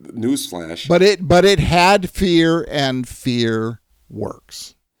 Newsflash. But it had fear, and fear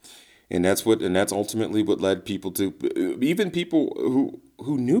works. And that's ultimately what led people to, even people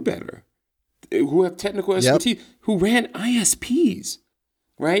who knew better, who have technical expertise, who ran ISPs,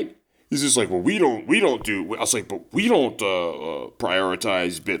 right? He's just like, well, we don't do. I was like, but we don't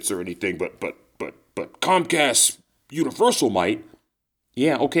prioritize bits or anything, but Comcast Universal might.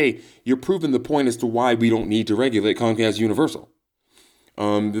 Yeah, okay, you're proving the point as to why we don't need to regulate Comcast Universal.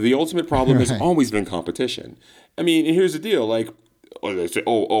 The ultimate problem has always been competition. I mean, here's the deal, like, they say,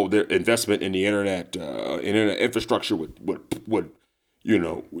 their investment in the internet infrastructure would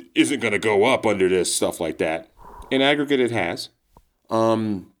isn't going to go up under this, stuff like that. In aggregate, it has.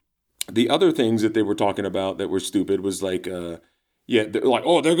 The other things that they were talking about that were stupid was like, they're going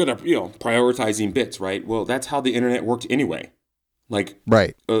to, prioritizing bits, right? Well, that's how the internet worked anyway. Like,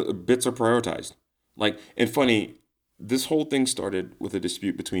 right. Bits are prioritized. Like, and funny, this whole thing started with a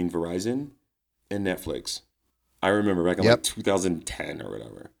dispute between Verizon and Netflix. I remember back in like 2010 or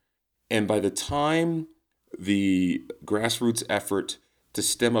whatever. And by the time the grassroots effort to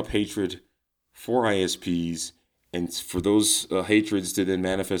stem up hatred for ISPs and for those hatreds to then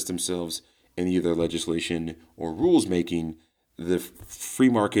manifest themselves in either legislation or rules making, the free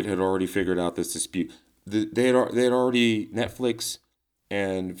market had already figured out this dispute. They had already, Netflix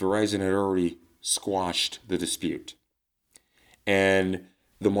and Verizon had already squashed the dispute. And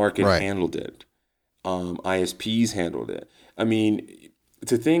the market handled it. ISPs handled it. I mean,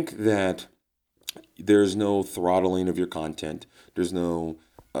 to think that there's no throttling of your content, there's no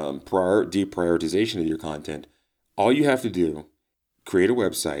deprioritization of your content. All you have to do, create a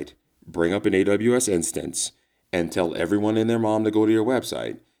website, bring up an AWS instance, and tell everyone and their mom to go to your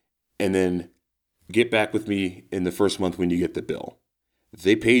website, and then get back with me in the first month when you get the bill.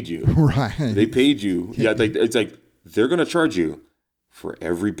 They paid you. Right. They paid you. Yeah, it's like they're going to charge you for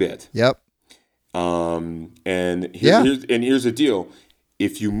every bit. Yep. Here's the deal.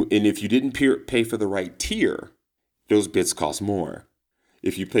 If you didn't pay for the right tier, those bits cost more.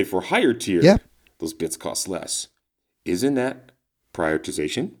 If you pay for a higher tier, those bits cost less. Isn't that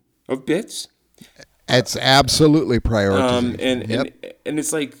prioritization of bits? It's absolutely prioritization. And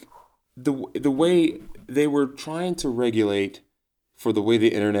it's like the way they were trying to regulate for the way the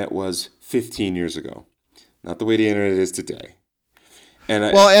internet was 15 years ago, not the way the internet is today.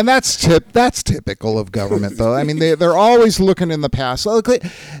 And that's typical of government, though. I mean, they're always looking in the past. Look,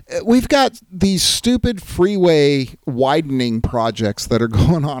 we've got these stupid freeway widening projects that are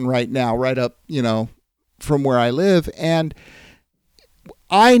going on right now, right up, from where I live, and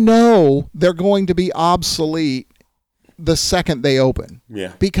I know they're going to be obsolete the second they open.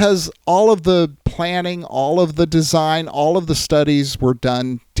 Yeah. Because all of the planning, all of the design, all of the studies were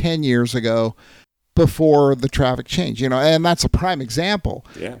done 10 years ago. Before the traffic change, and that's a prime example.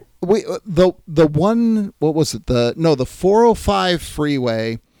 Yeah. The 405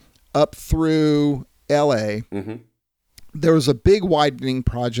 freeway up through LA. Mm-hmm. There was a big widening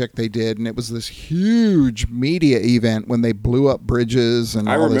project they did, and it was this huge media event when they blew up bridges and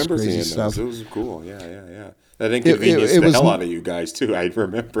all this crazy stuff. It was cool. Yeah. That inconvenienced the hell out of you guys too. I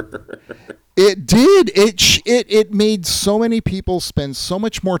remember. It did. It made so many people spend so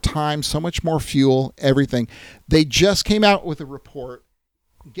much more time, so much more fuel, everything. They just came out with a report.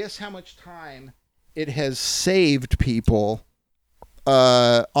 Guess how much time it has saved people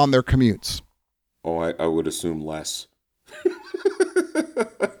on their commutes? Oh, I would assume less.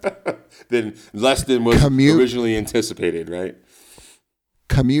 Less than was originally anticipated, right?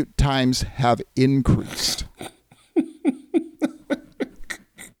 Commute times have increased.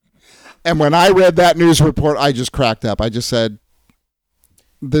 And when I read that news report, I just cracked up. I just said,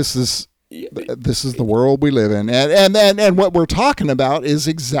 "This is the world we live in," and what we're talking about is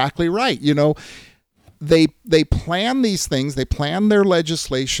exactly right. They plan these things, they plan their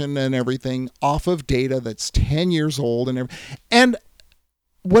legislation and everything off of data that's 10 years old, and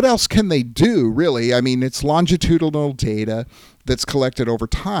what else can they do, really? I mean, it's longitudinal data that's collected over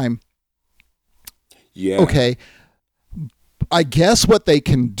time. Yeah. Okay. I guess what they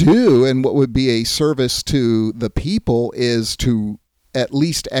can do and what would be a service to the people is to at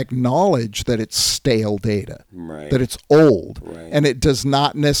least acknowledge that it's stale data, right, that it's old, right, and it does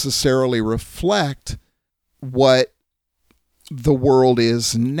not necessarily reflect what the world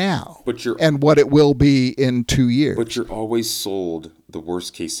is now and what it will be in 2 years. But you're always sold the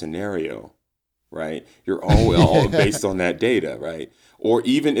worst case scenario, right? You're all based on that data, right? Or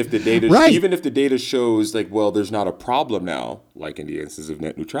even if the data shows like, well, there's not a problem now, like in the instance of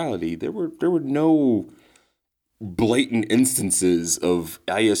net neutrality, there were no blatant instances of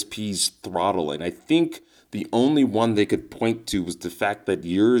ISPs throttling. I think the only one they could point to was the fact that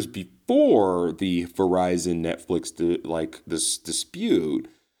years before the Verizon Netflix this dispute,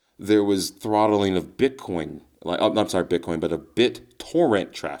 there was throttling of Bitcoin. Bitcoin, but of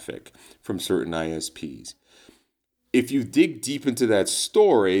BitTorrent traffic from certain ISPs. If you dig deep into that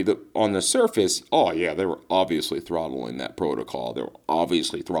story, on the surface, oh yeah, they were obviously throttling that protocol. They were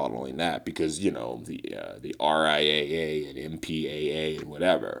obviously throttling that because the RIAA and MPAA and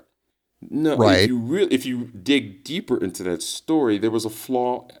whatever. No, right. If you dig deeper into that story, there was a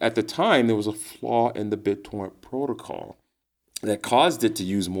flaw at the time. There was a flaw in the BitTorrent protocol that caused it to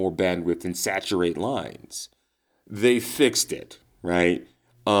use more bandwidth and saturate lines. They fixed it, right?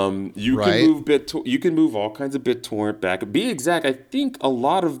 You can move all kinds of BitTorrent back. Be exact, I think a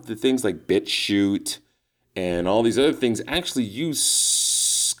lot of the things like BitChute and all these other things actually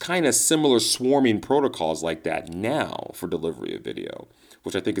use kind of similar swarming protocols like that now for delivery of video,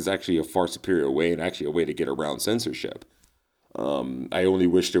 which I think is actually a far superior way and actually a way to get around censorship. I only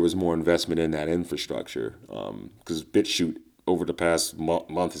wish there was more investment in that infrastructure because BitChute over the past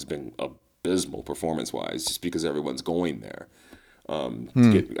month has been a abysmal performance-wise, just because everyone's going there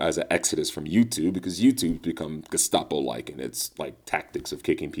to get as an exodus from YouTube, because YouTube's become Gestapo-like in its like tactics of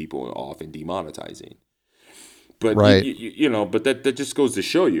kicking people off and demonetizing. But Right. you know, but that just goes to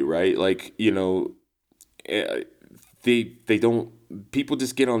show you, right? Like, you know, they don't, people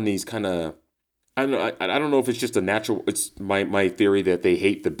just get on these kind of, I don't know if it's just a natural, it's my theory that they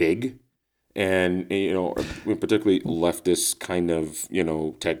hate the big, and you know, particularly leftist kind of, you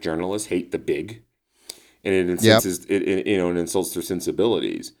know, tech journalists hate the big, and it insults it, you know, it insults their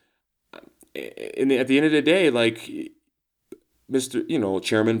sensibilities. And at the end of the day, like Mr. You know,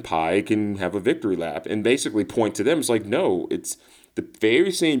 Chairman Pai can have a victory lap and basically point to them. It's like, no, it's the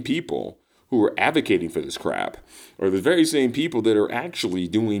very same people who are advocating for this crap are the very same people that are actually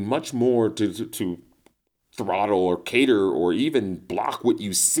doing much more to throttle or cater or even block what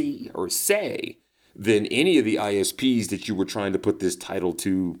you see or say than any of the ISPs that you were trying to put this Title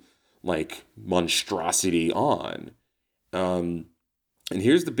II like monstrosity on. And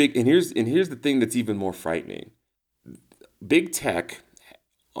here's the thing that's even more frightening. Big tech,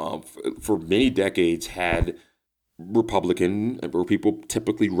 for many decades, had Republican, or people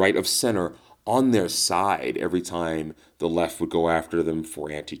typically right of center, on their side every time the left would go after them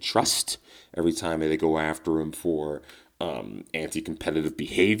for antitrust, every time they go after them for anti-competitive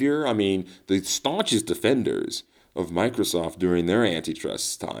behavior. I mean, the staunchest defenders of Microsoft during their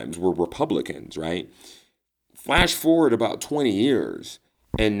antitrust times were Republicans, right? Flash forward about 20 years,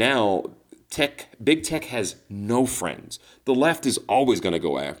 and now big tech has no friends. The left is always going to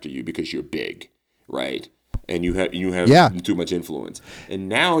go after you because you're big, right? And you have too much influence. And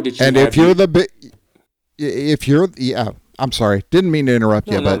now that you and have if you're the big, if you're I'm sorry, didn't mean to interrupt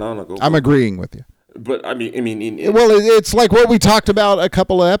you, but I'm agreeing with you. But I mean, well, it's like what we talked about a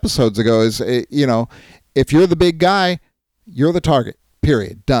couple of episodes ago. Is you know, if you're the big guy, you're the target.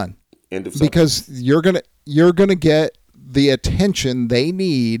 Period. Done. End of because you're gonna get the attention they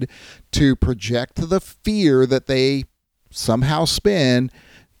need to project the fear that they somehow spin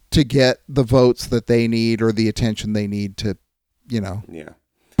to get the votes that they need or the attention they need to, you know,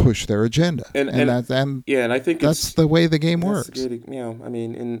 push their agenda. And I think that's the way the game works. You know, I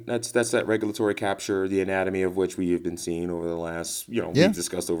mean, and that's that regulatory capture, the anatomy of which we have been seeing over the last, you know, we've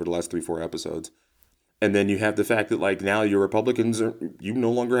discussed over the last 3-4 episodes. And then you have the fact that like now you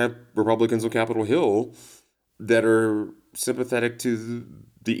no longer have Republicans on Capitol Hill that are sympathetic to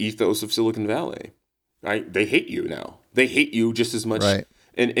the ethos of Silicon Valley, right? They hate you now. They hate you just as much. Right.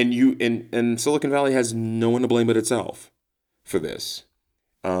 And Silicon Valley has no one to blame but itself for this.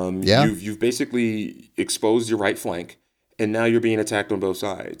 You've basically exposed your right flank, and now you're being attacked on both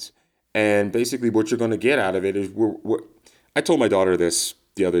sides. And basically what you're going to get out of it is I told my daughter this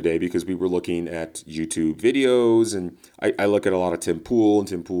the other day because we were looking at YouTube videos, and I look at a lot of Tim Pool, and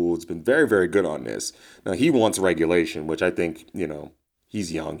Tim Pool has been very, very good on this. Now, he wants regulation, which I think, you know,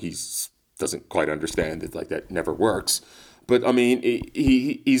 he's young. Doesn't quite understand it, like that never works. But, I mean,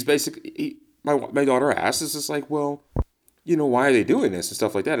 he's basically, my daughter asked, it's just like, well, you know, why are they doing this and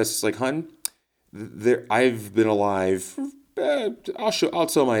stuff like that? It's just like, hun, I've been alive, I'll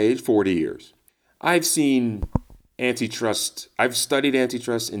tell my age, 40 years. I've seen antitrust. I've studied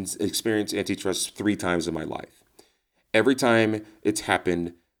antitrust and experienced antitrust 3 times in my life. Every time it's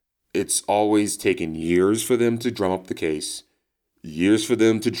happened, it's always taken years for them to drum up the case, years for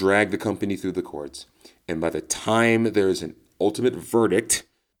them to drag the company through the courts. And by the time there's an ultimate verdict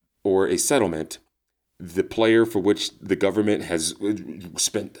or a settlement, the player for which the government has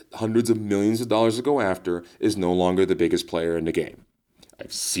spent hundreds of millions of dollars to go after is no longer the biggest player in the game.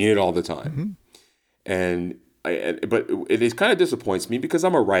 I've seen it all the time. Mm-hmm. But it kind of disappoints me because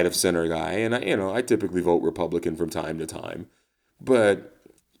I'm a right of center guy, and I typically vote Republican from time to time. But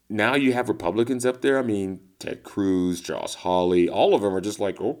now you have Republicans up there. I mean, Ted Cruz, Josh Hawley, all of them are just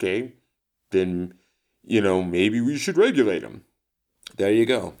like, okay, then, you know, maybe we should regulate them. There you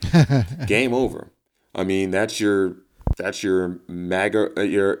go. Game over. I mean, that's your MAGA,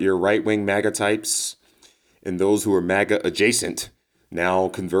 your right wing MAGA types, and those who are MAGA adjacent, now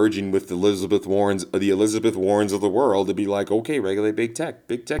converging with the Elizabeth Warrens of the world to be like, okay, regulate big tech.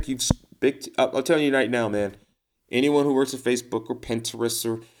 Big tech, I'll tell you right now, man. Anyone who works at Facebook or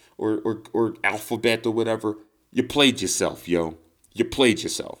Pinterest or Alphabet or whatever, you played yourself, yo. You played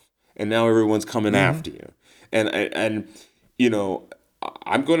yourself, and now everyone's coming after you. And you know,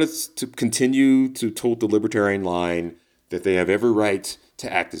 I'm going to continue to tote the libertarian line that they have every right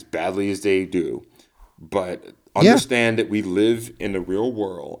to act as badly as they do, but understand that we live in the real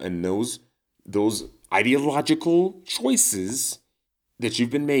world, and those ideological choices that you've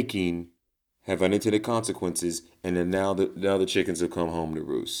been making have unintended consequences, and then now the chickens have come home to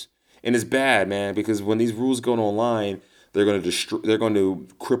roost. And it's bad, man, because when these rules go online, they're going to they're going to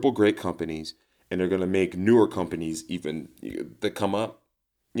cripple great companies, and they're going to make newer companies even that come up.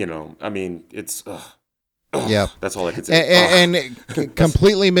 I mean, it's Yeah. that's all I can say. And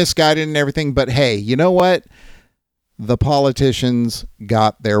completely misguided and everything. But hey, you know what? The politicians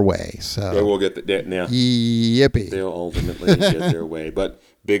got their way. So They will get yeah. Yippee. They'll ultimately get their way. But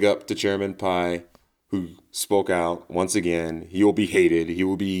big up to Chairman Pai, who spoke out once again. He will be hated. He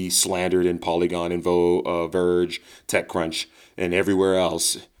will be slandered in Polygon and Verge, TechCrunch, and everywhere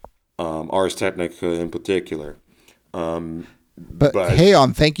else. Ars Technica in particular. But hey,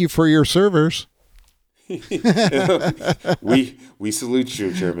 thank you for your servers. we salute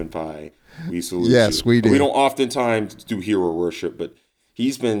you, Chairman Pai. We salute you. Yes, we do. We don't oftentimes do hero worship, but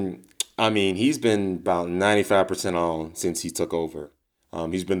he's been about 95% on since he took over.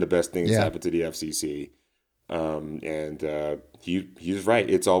 He's been the best thing that's happened to the FCC. He's right.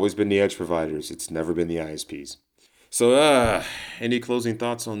 It's always been the edge providers. It's never been the ISPs. So, any closing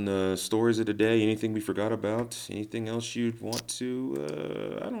thoughts on the stories of the day? Anything we forgot about? Anything else you'd want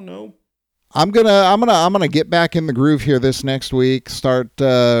to? I don't know. I'm gonna get back in the groove here this next week. Start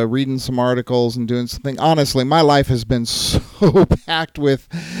reading some articles and doing something. Honestly, my life has been so packed with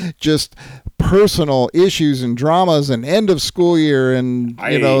just personal issues and dramas and end of school year and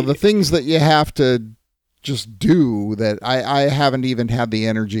the things that you have to just do that I haven't even had the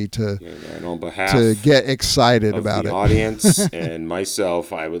energy to and on behalf to get excited of about the it. Audience and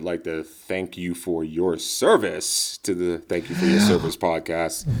myself, I would like to thank you for your service to the Thank You for Your Service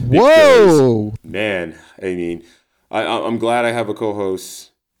podcast. Whoa, man! I mean, I'm glad I have a co-host,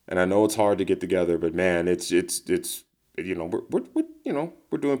 and I know it's hard to get together, but man, it's we're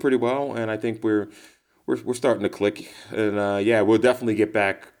doing pretty well, and I think we're starting to click, and we'll definitely get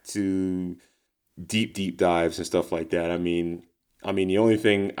back to deep dives and stuff like that. I mean, the only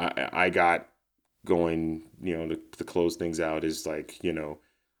thing I got going, to close things out is like,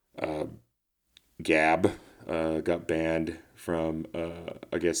 Gab got banned from,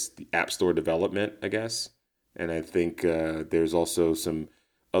 I guess, the App Store development, I guess. And I think there's also some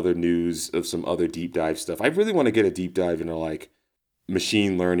other news of some other deep dive stuff. I really want to get a deep dive into like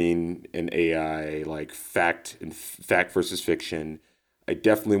machine learning and AI, like fact versus fiction. I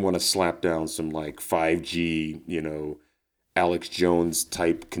definitely want to slap down some like 5G, Alex Jones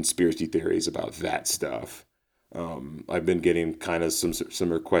type conspiracy theories about that stuff. I've been getting kind of some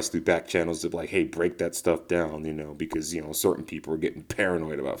requests through back channels of like, hey, break that stuff down, because, certain people are getting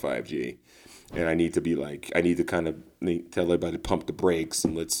paranoid about 5G. And I need to kind of tell everybody to pump the brakes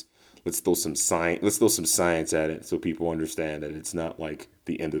and let's throw some science at it so people understand that it's not like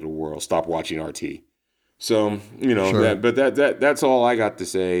the end of the world. Stop watching RT. So, Sure. that's all I got to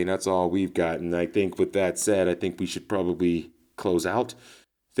say, and that's all we've got. And I think with that said, I think we should probably close out.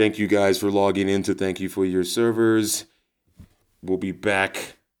 Thank you guys for logging in to Thank You for Your Servers. We'll be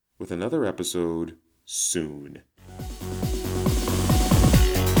back with another episode soon.